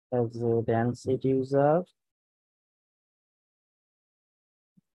as a Dansit user.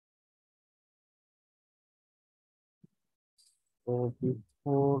 So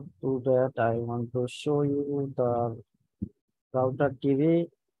before do that, I want to show you the router TV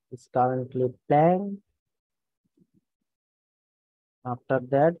is currently blank. After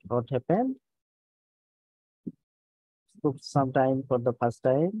that, what happened? Took some time for the first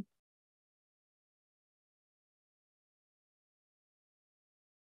time.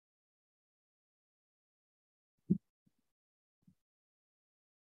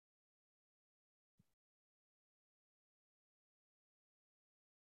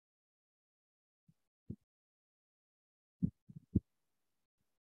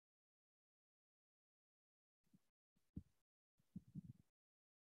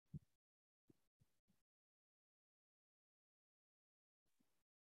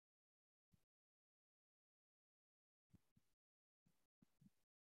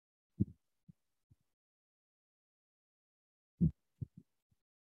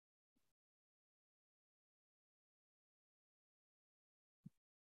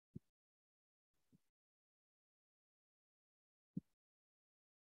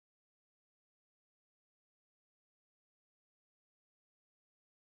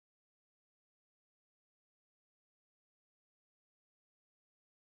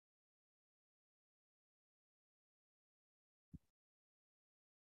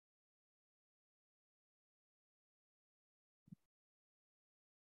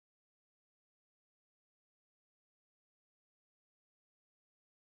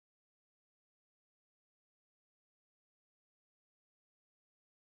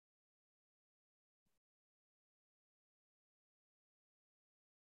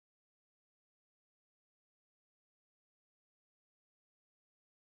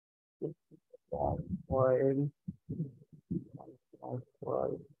 While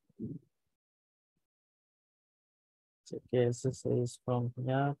check SSH from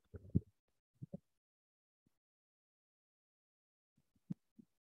here.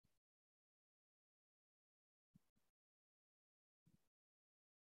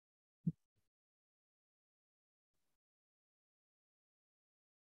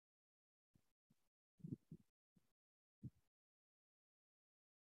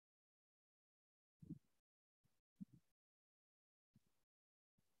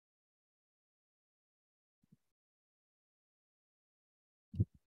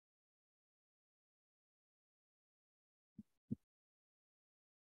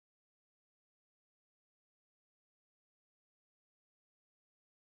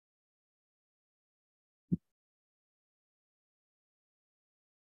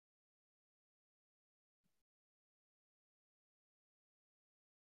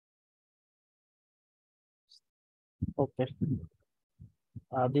 Okay.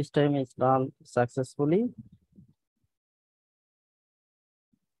 This time it's done successfully.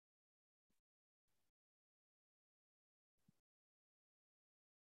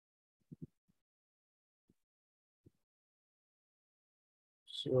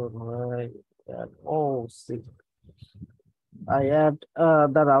 Sure. Right. Oh, see. I add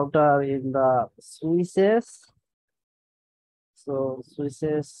the router in the switches. So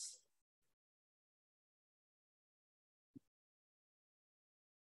switches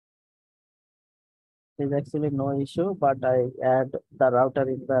is actually no issue, but I add the router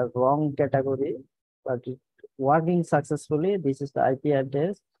in the wrong category, but it working successfully. This is the IP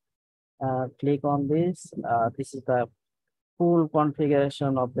address. Click on this. This is the full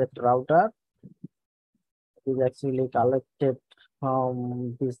configuration of that router. It is actually collected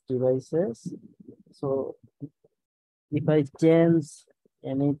from these devices. So if I change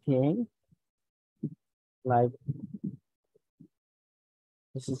anything, like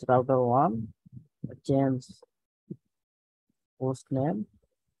this is router 1, change host name.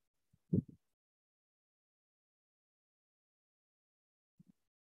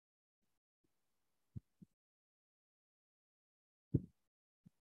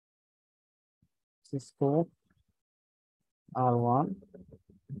 Cisco R1,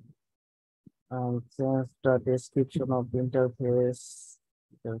 and change the description of the interface.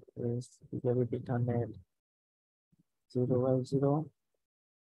 Gigabit Ethernet 0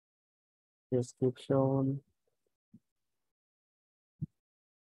 description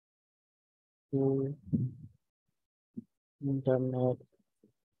to internet.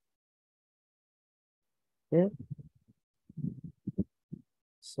 Okay.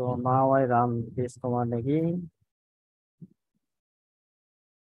 So now I run this command again.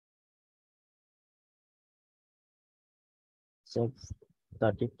 Check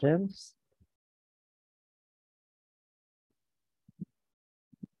the difference.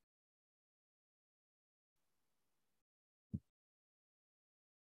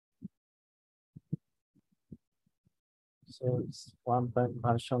 So it's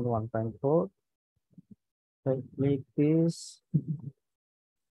version 1.4. I click this.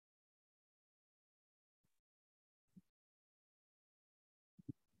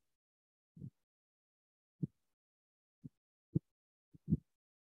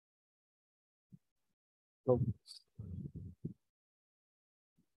 So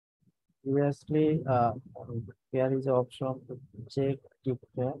previously, there is option to check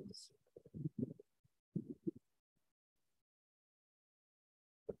difference.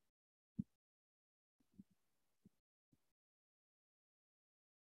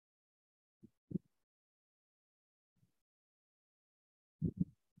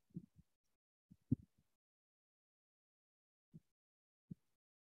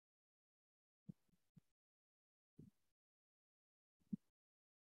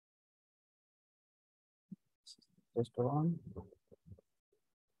 Just one.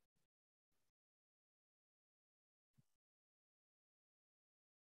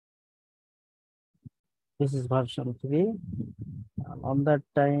 This is version 3. And on that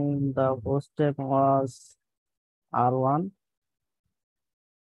time, the host name was R1.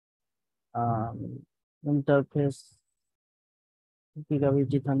 Interface Gigabit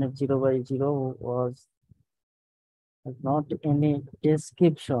Ethernet 0 was not any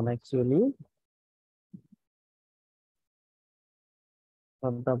description actually.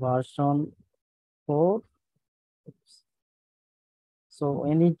 But the version 4. So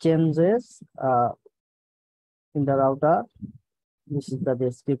any changes in the router, this is the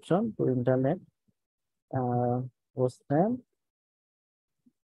description to internet host name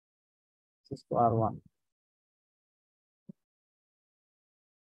Cisco R1.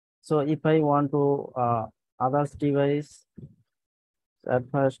 So if I want to others device, at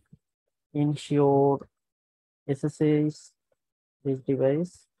first ensure SSH this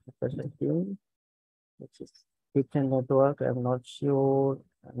device, which is different network. I'm not sure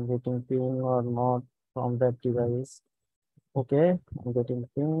I'm getting ping or not from that device. Okay, I'm getting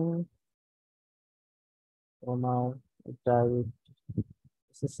ping. So now I type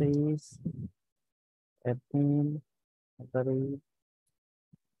SSH admin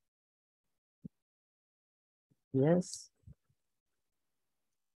yes,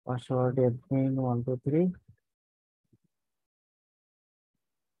 password admin 123.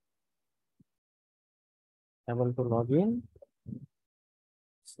 Able to log in.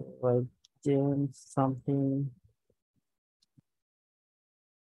 So I change something.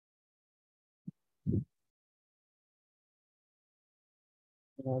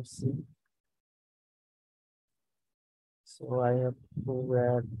 Let's see. So I have to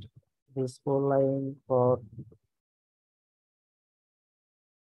add this full line for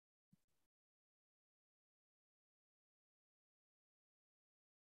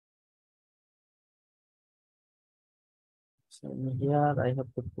So in here I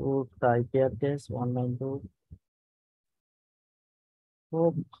have to put the IP address 192.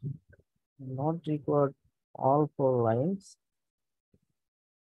 So not required all 4 lines.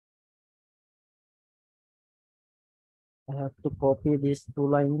 I have to copy this 2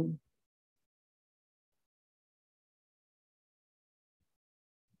 line,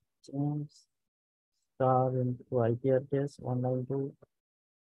 change star into IP address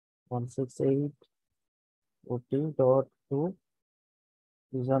 192.168.40.2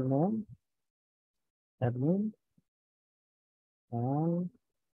 username admin and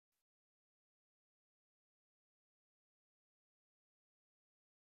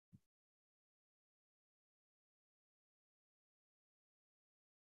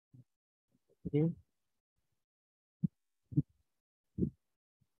okay,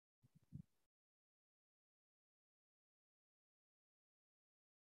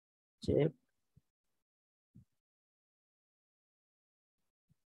 check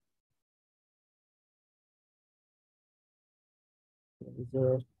there is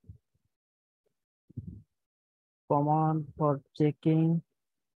a command for checking.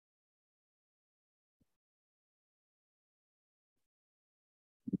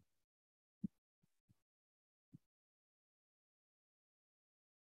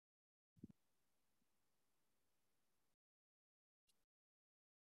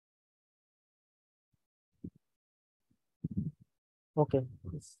 Okay,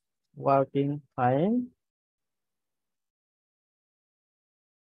 it's working fine.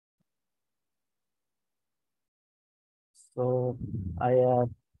 So I have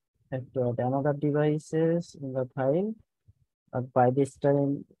added another devices in the file, but by this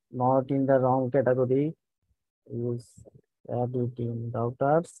time not in the wrong category. Use add it in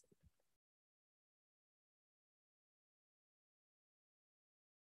routers.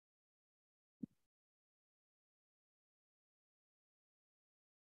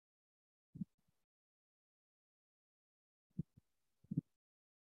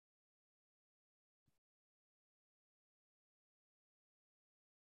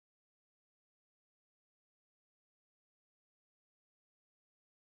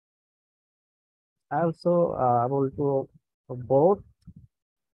 I also able to both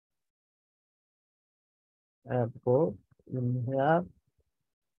both in here.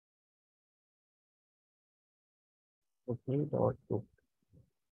 Okay, dot to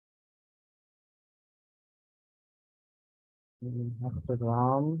have to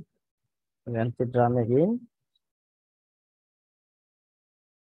run. Once it run again.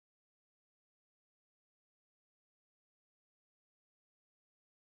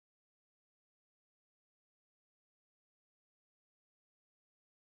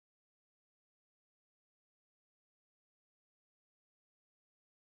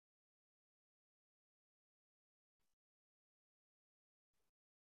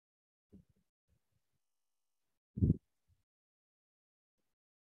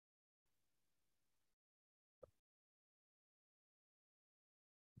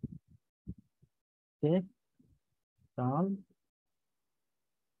 Okay, done.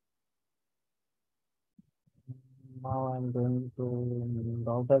 Now I'm going to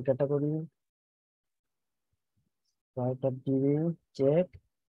router category. Router DB check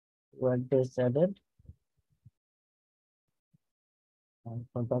what is added. And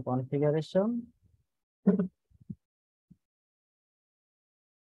for the configuration,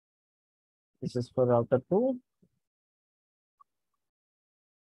 this is for router 2.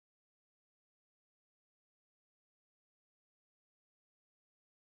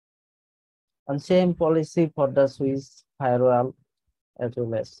 And same policy for the switch firewall as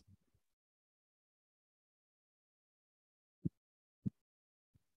well as.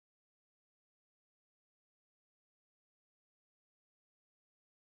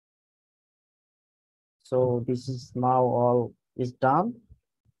 So this is now all is done.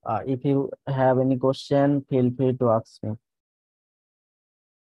 If you have any question, feel free to ask me.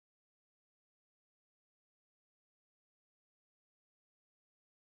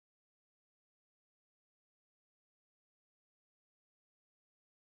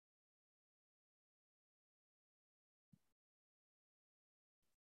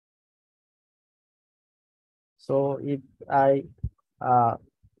 So if I uh,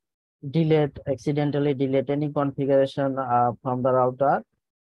 accidentally delete any configuration from the router,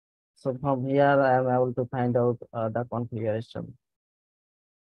 so from here I am able to find out the configuration.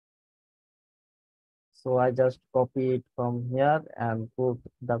 So I just copy it from here and put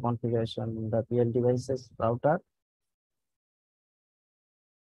the configuration in the PL devices router.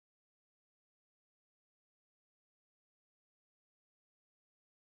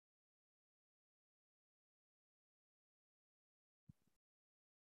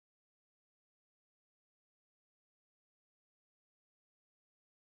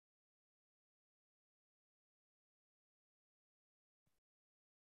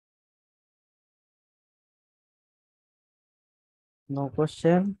 No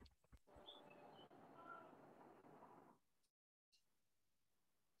question.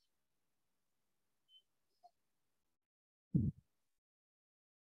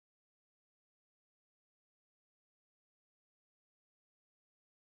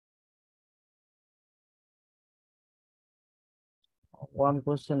 One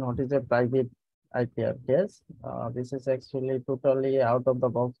question, what is a private IP address? This is actually totally out of the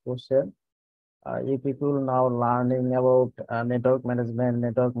box question. You people now learning about network management,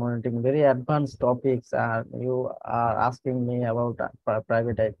 network monitoring, very advanced topics, and you are asking me about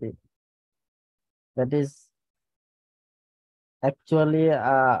private IP. That is actually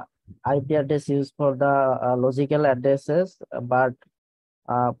IP address used for the logical addresses, but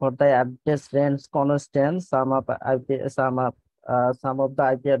for the address range constant, some of the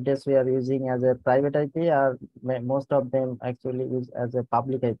IP address we are using as a private IP, or most of them actually use as a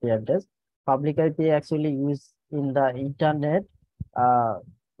public IP address. Public IP actually used in the internet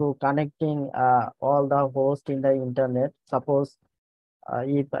to connecting all the hosts in the internet. Suppose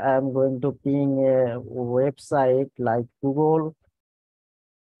if I am going to ping a website like Google,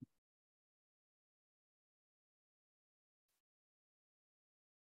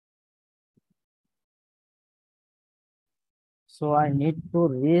 so I need to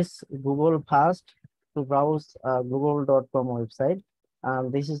reach Google first to browse google.com website.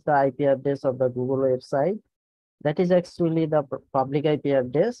 This is the IP address of the Google website. That is actually the public IP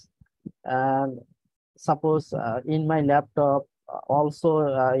address. And suppose in my laptop, also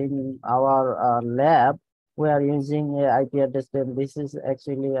in our lab, we are using a IP address. Then this is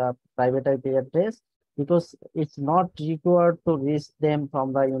actually a private IP address because it's not required to reach them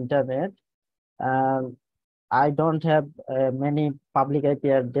from the internet. And I don't have many public IP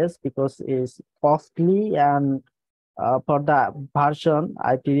address because it's costly, and for the version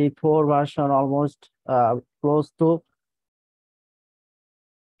IPv4 version almost close to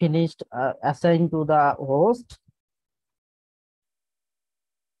finished assigned to the host.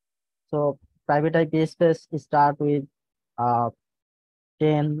 So private IP space start with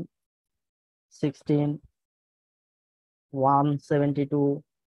 10, 16, 172,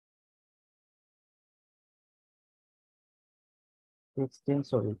 16,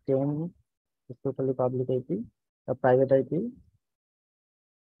 sorry, 10 is totally public IP, a private IP,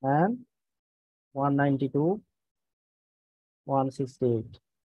 and 192, 168.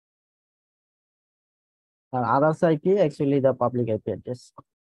 And others IP actually the public IP address.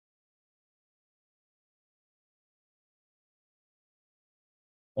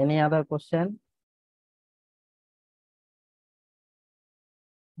 Any other question?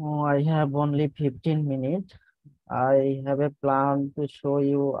 Oh, I have only 15 minutes. I have a plan to show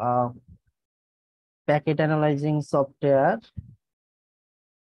you packet analyzing software.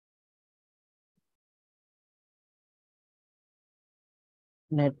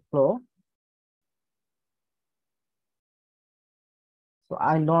 NetFlow. So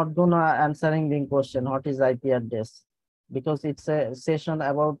I'm not gonna answering the question, what is IP address? Because it's a session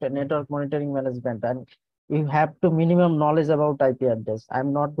about network monitoring management, and you have to minimum knowledge about IP address.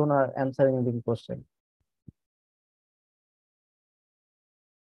 I'm not gonna answering the question.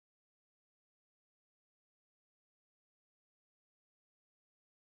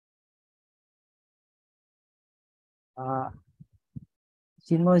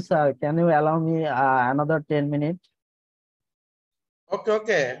 Chinmoy sir, can you allow me another 10 minutes? Okay,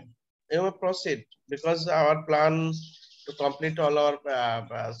 okay. You may proceed because our plan to complete all our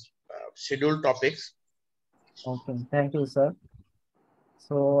scheduled topics. Okay, thank you, sir.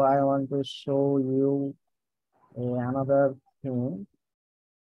 So I want to show you another thing.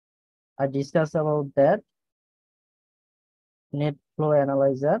 I discussed about that NetFlow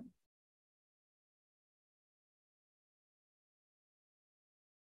analyzer.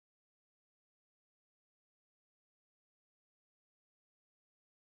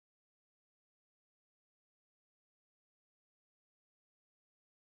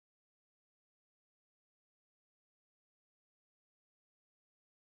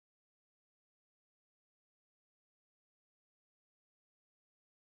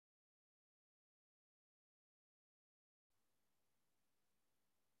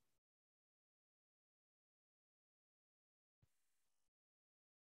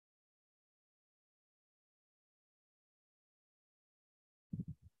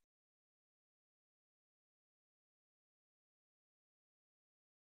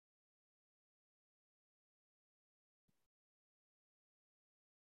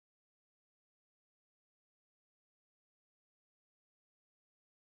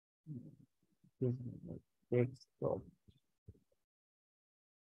 Desktop.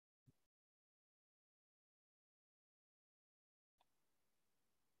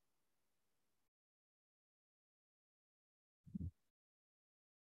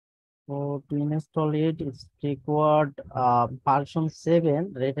 So to install it, it's required version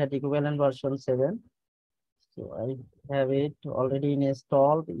 7, Red Hat equivalent version 7. So I have it already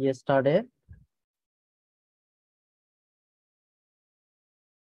installed yesterday.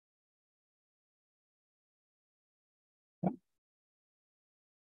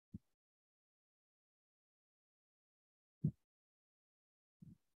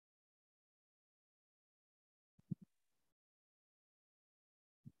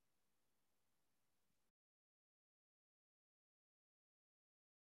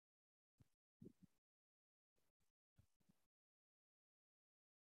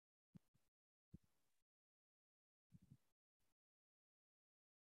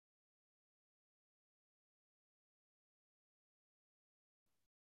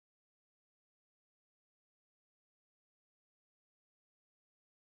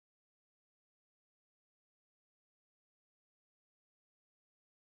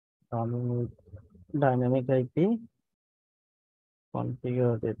 Running with dynamic IP,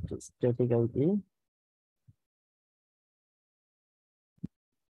 configured it to static IP.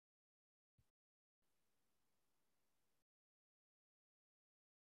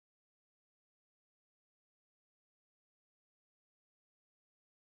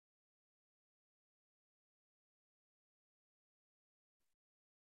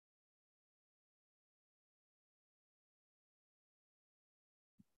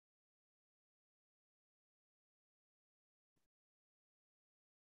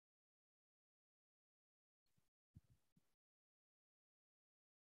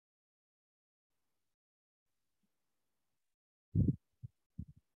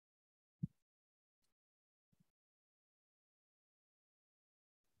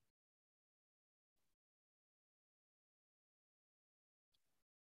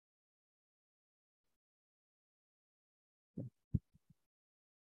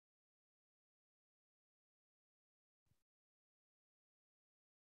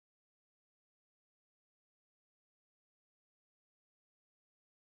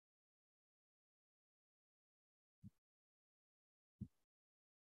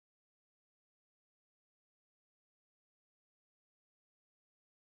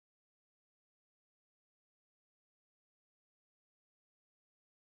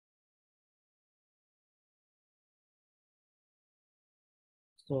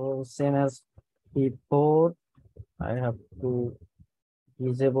 So same as before, I have to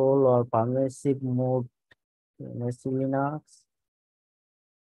disable or permissive mode MSC Linux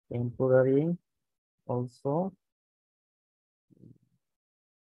temporary also.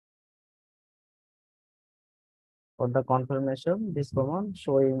 For the confirmation, this command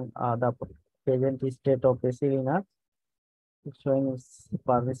showing the present state of AC Linux, showing its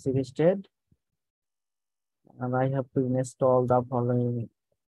permissive state, and I have to install the following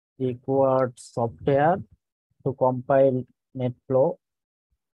required software to compile NetFlow.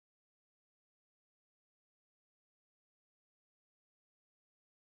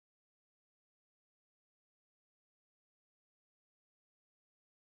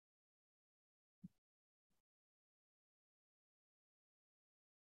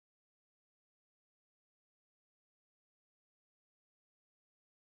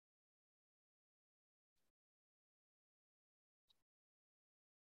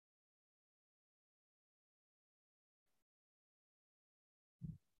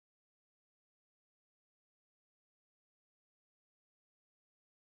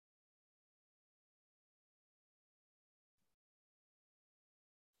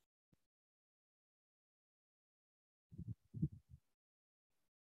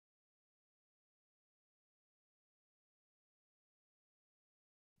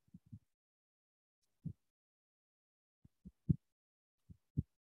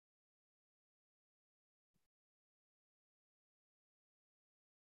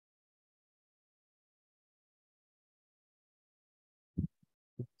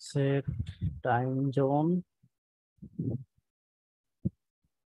 Set time zone.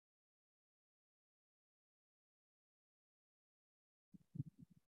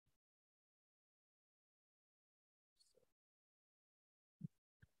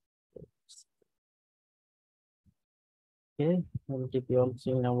 Okay, LTP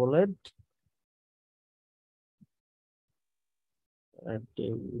also enabled.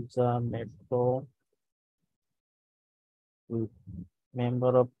 User network with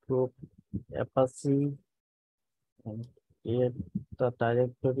member of group Apache and create the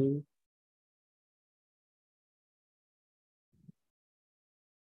directory.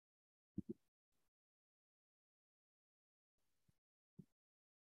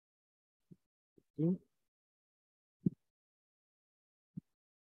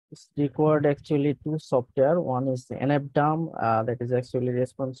 It's required actually two software. One is the NFDAM, that is actually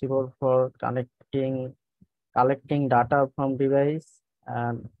responsible for collecting data from device,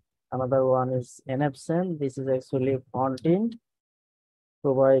 and another one is NFSen. This is actually front end,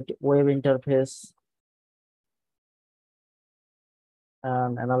 provide web interface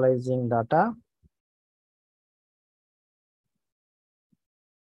and analyzing data.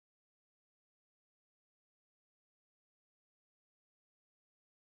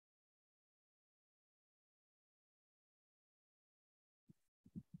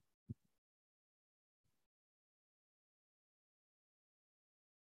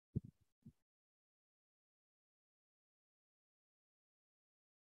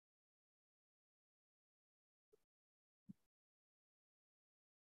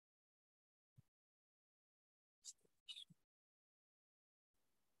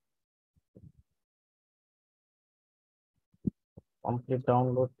 Complete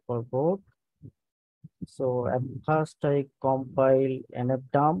download for both. So at first I compile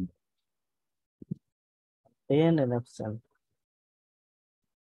NFDAM, then NFSen.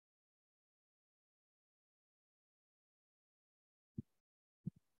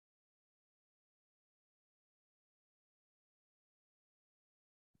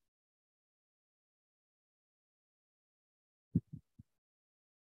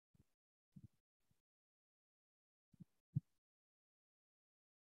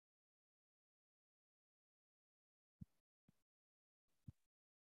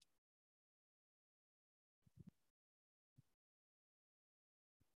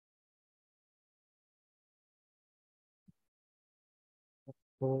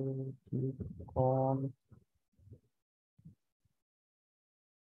 So click on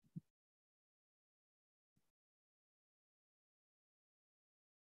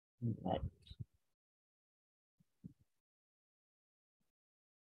next.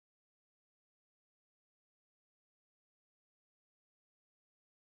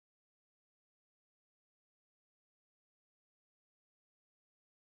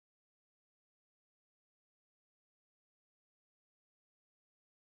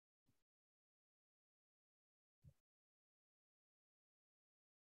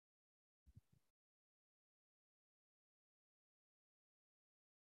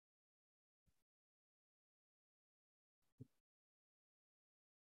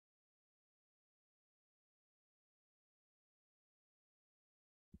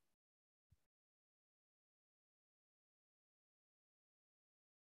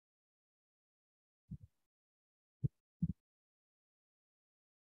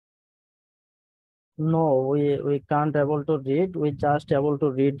 No, we can't able to read. We just able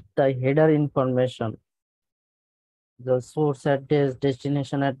to read the header information, the source address,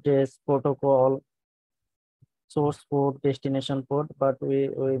 destination address, protocol, source port, destination port, but we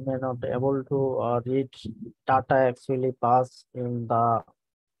may not able to read data actually pass in the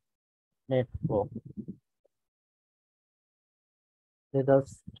network. They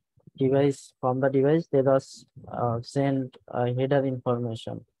just device from the device, they just send header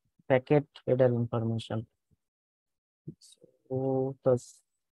information, packet header information. So the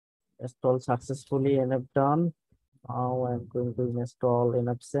install successfully enough done. Now I'm going to install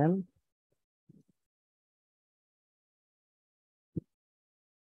NFSen.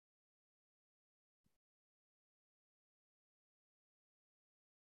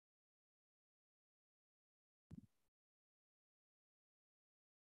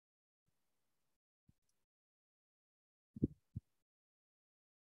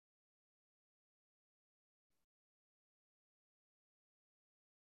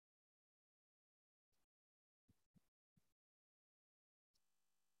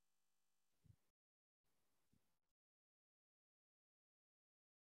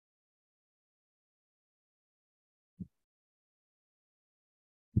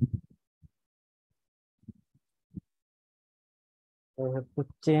 I have to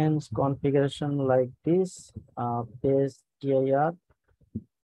change configuration like this, paste dir,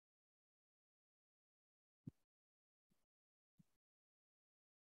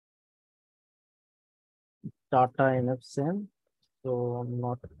 data NFSen. So I'm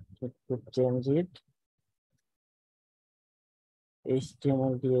not need to change it.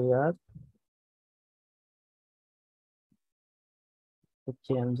 HTML dir to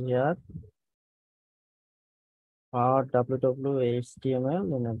change here. www HTML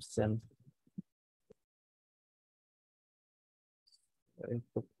NFSen. I have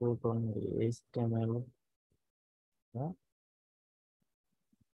to put on HTML. Yeah.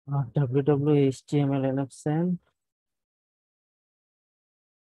 www HTML NFSen.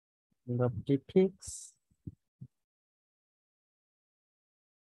 The prefix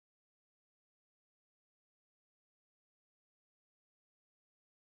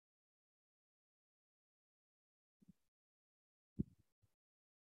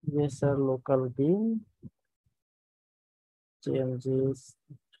Yes, sir. Local bean changes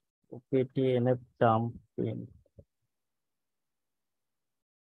OPT NF dump pin.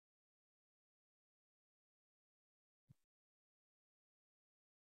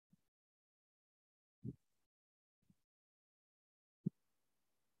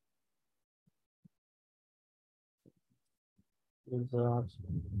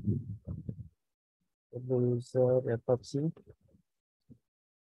 User Apache.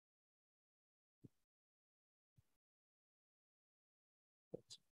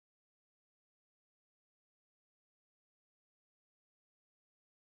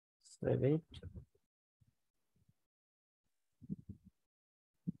 Save it.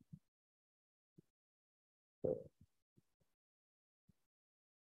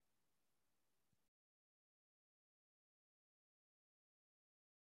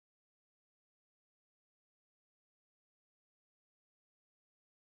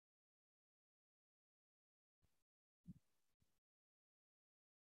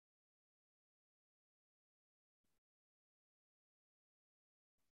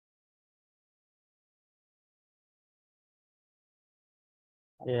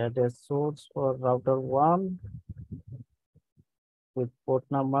 Add a source for router 1 with port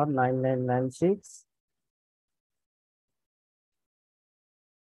number 9996.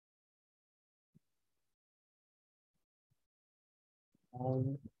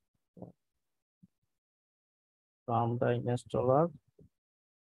 And from the installer,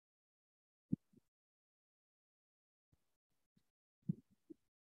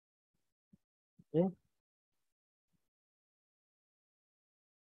 okay,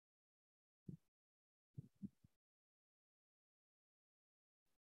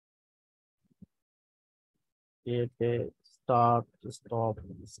 create a start, stop,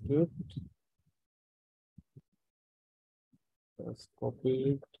 skip. Just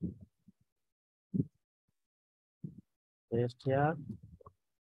copy it, paste here.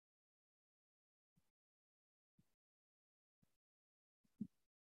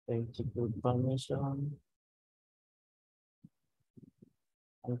 Execute permission.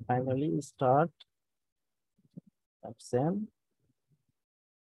 And finally start absent.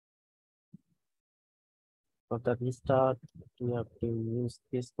 For the restart, you have to use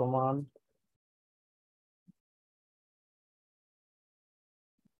this command.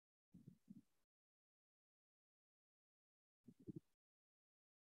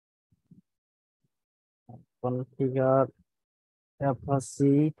 Configure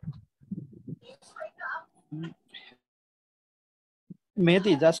Apache.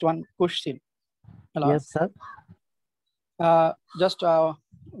 Mehdi, just one question. Hello. Yes, sir. Just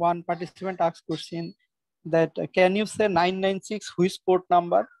one participant asked question that can you say 996 which port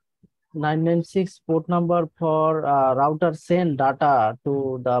number? 996 port number for router send data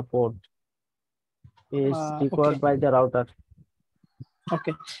to the port is required Okay. by the router.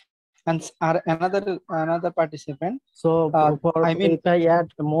 Okay. And another participant. So for I mean, if I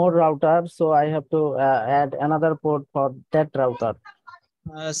add more router, so I have to add another port for that router.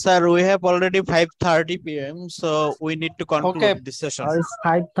 Sir, we have already 5:30 p.m. So we need to conclude okay. this session. It's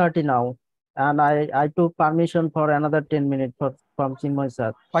 5:30 now, and I took permission for another 10 minutes from Chinmoy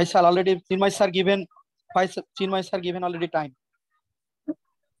sir. Faisal already Chinmoy sir given already time. Okay.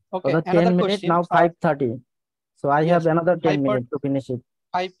 For the Another 10 minutes question. now 5:30. So I yes, have another 10 5:30. minutes to finish it.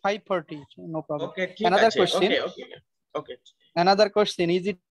 5:30. No problem. Okay, Another question. Okay. Another question. Is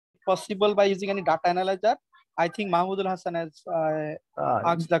it possible by using any data analyzer? I think Mahmudul Hassan has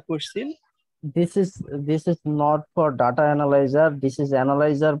asked the question. This is not for data analyzer. This is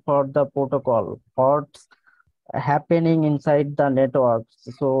analyzer for the protocol. What's happening inside the network?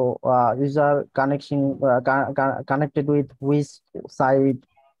 So user connection connected with which side,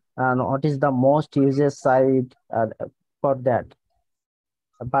 and what is the most user side for that.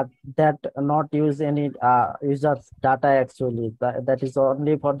 But that not use any users data actually. That is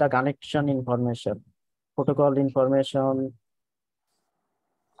only for the connection information, protocol information.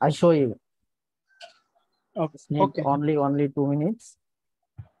 I show you. Okay. Need Okay. only 2 minutes.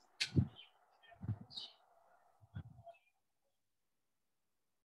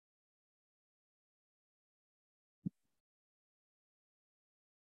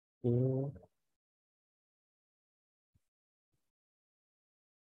 Okay.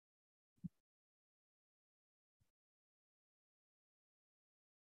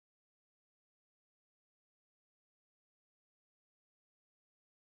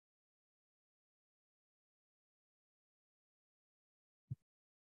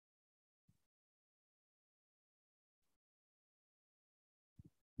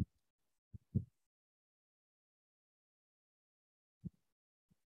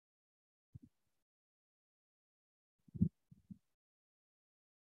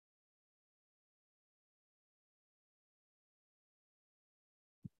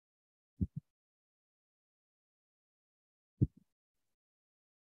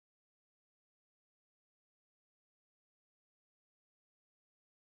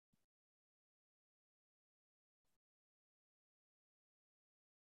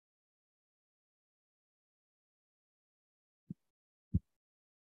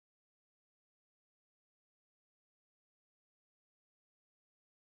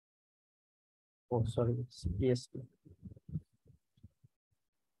 Oh, sorry, it's PST.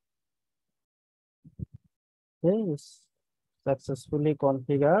 Okay, it's successfully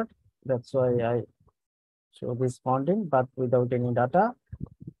configured. That's why I show this bonding, but without any data.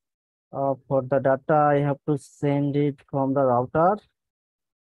 For the data, I have to send it from the router.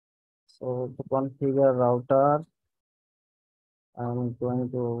 So to configure router, I'm going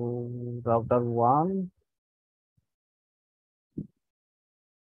to router 1.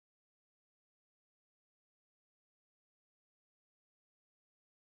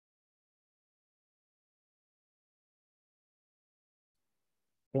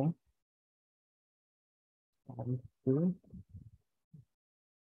 Okay. And 2.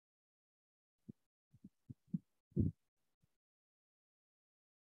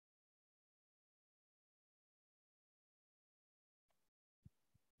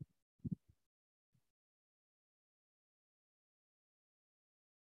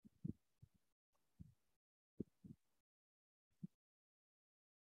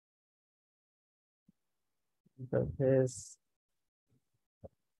 Interface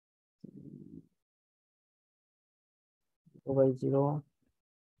 0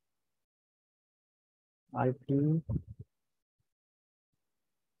 IP.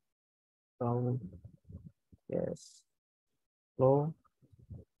 So yes, flow.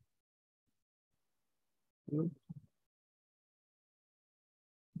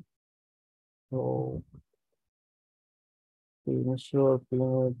 So we ensure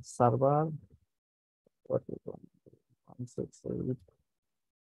ping server. What is 168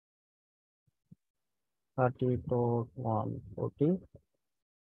 30 to 140.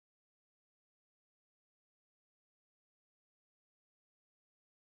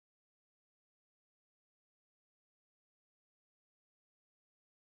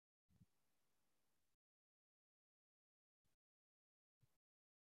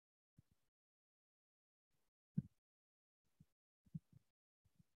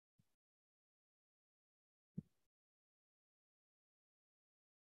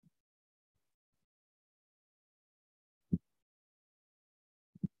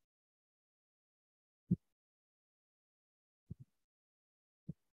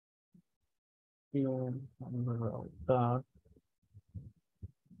 Ping on the router.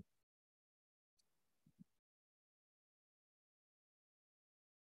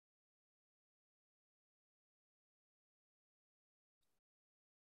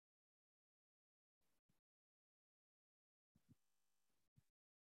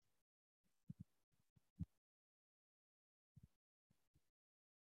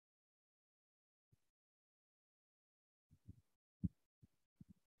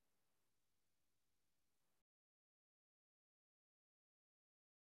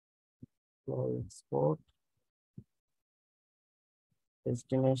 Flow export.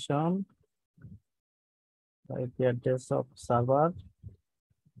 Destination. IP address of server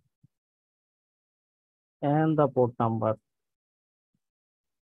and the port number.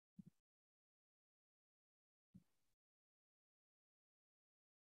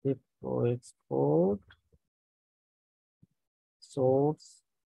 If flow export source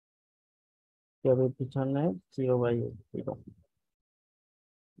cable Ethernet 0/0.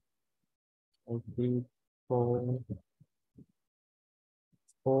 IP flow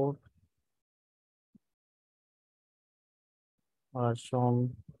export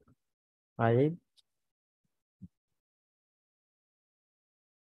version 5.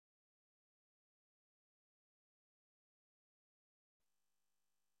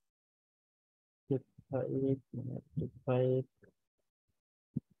 Five.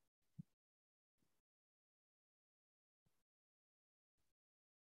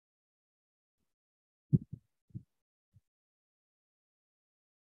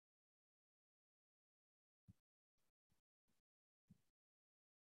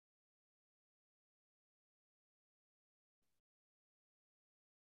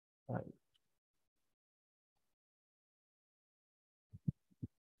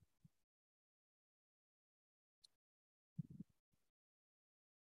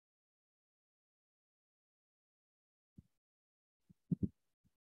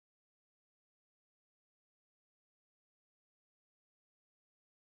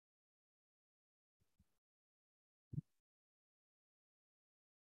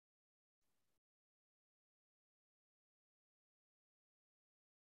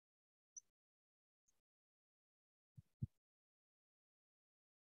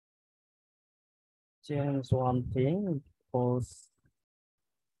 Change one thing, because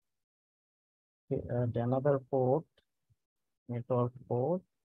another port, network port,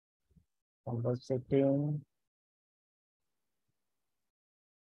 on the setting,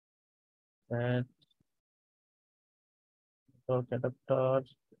 That network adapter,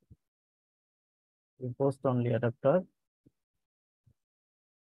 post only adapter.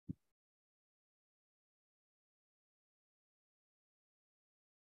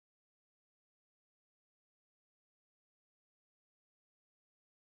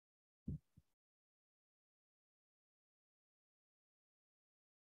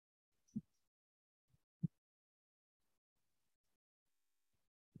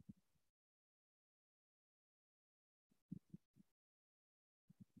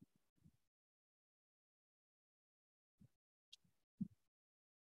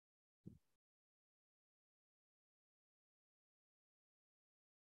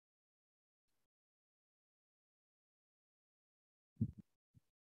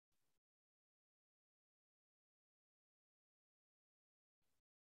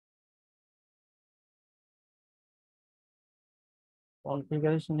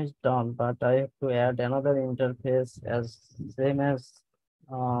 Configuration is done, but I have to add another interface as same as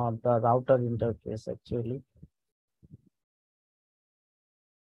the router interface actually.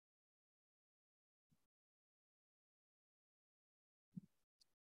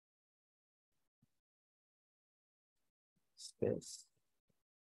 Space.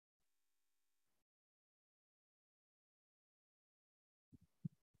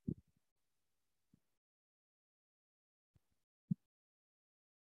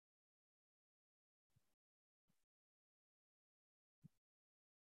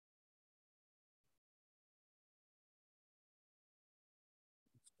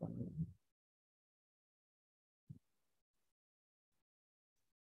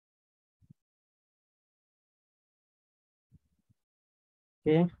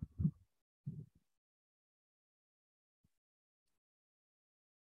 Okay.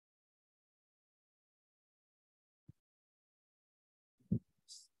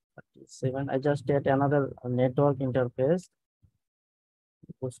 Seven. I just add another network interface.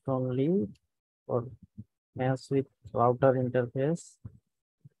 Post only or match with router interface.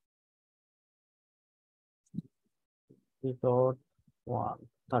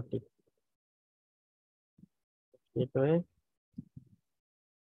 3.130. Gateway.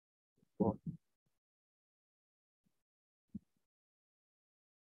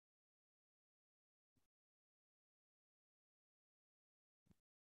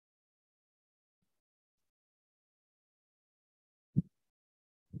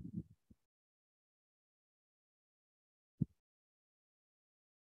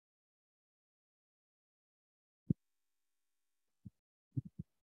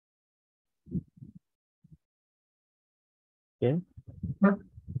 Okay.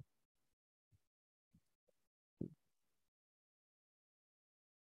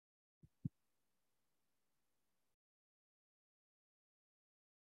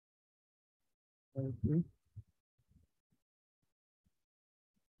 Thank you.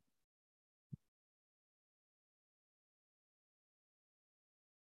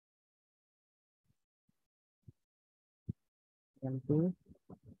 And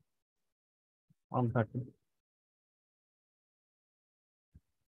 130.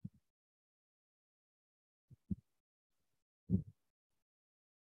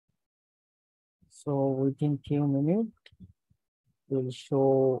 So within few minutes, we'll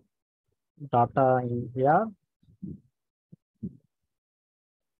show data in here.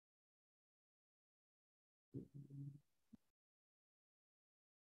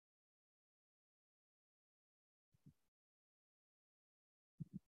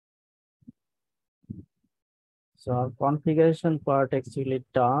 So our configuration part actually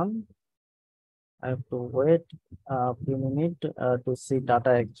done. I have to wait a few minutes to see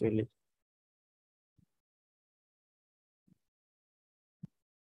data actually.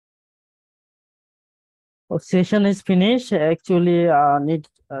 Oh, session is finished. Actually, need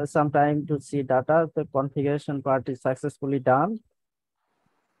some time to see data. The configuration part is successfully done.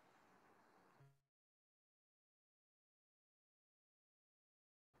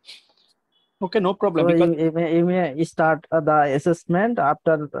 Okay, no problem. So Because you may start the assessment.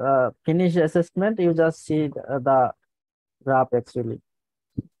 After finish assessment, you just see the graph actually.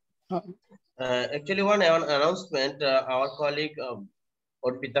 Actually, one announcement. Our colleague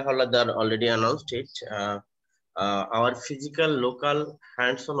Orpita Haladar already announced it. Our physical local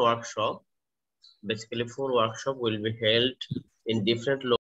hands-on workshop, basically 4 workshops, will be held in different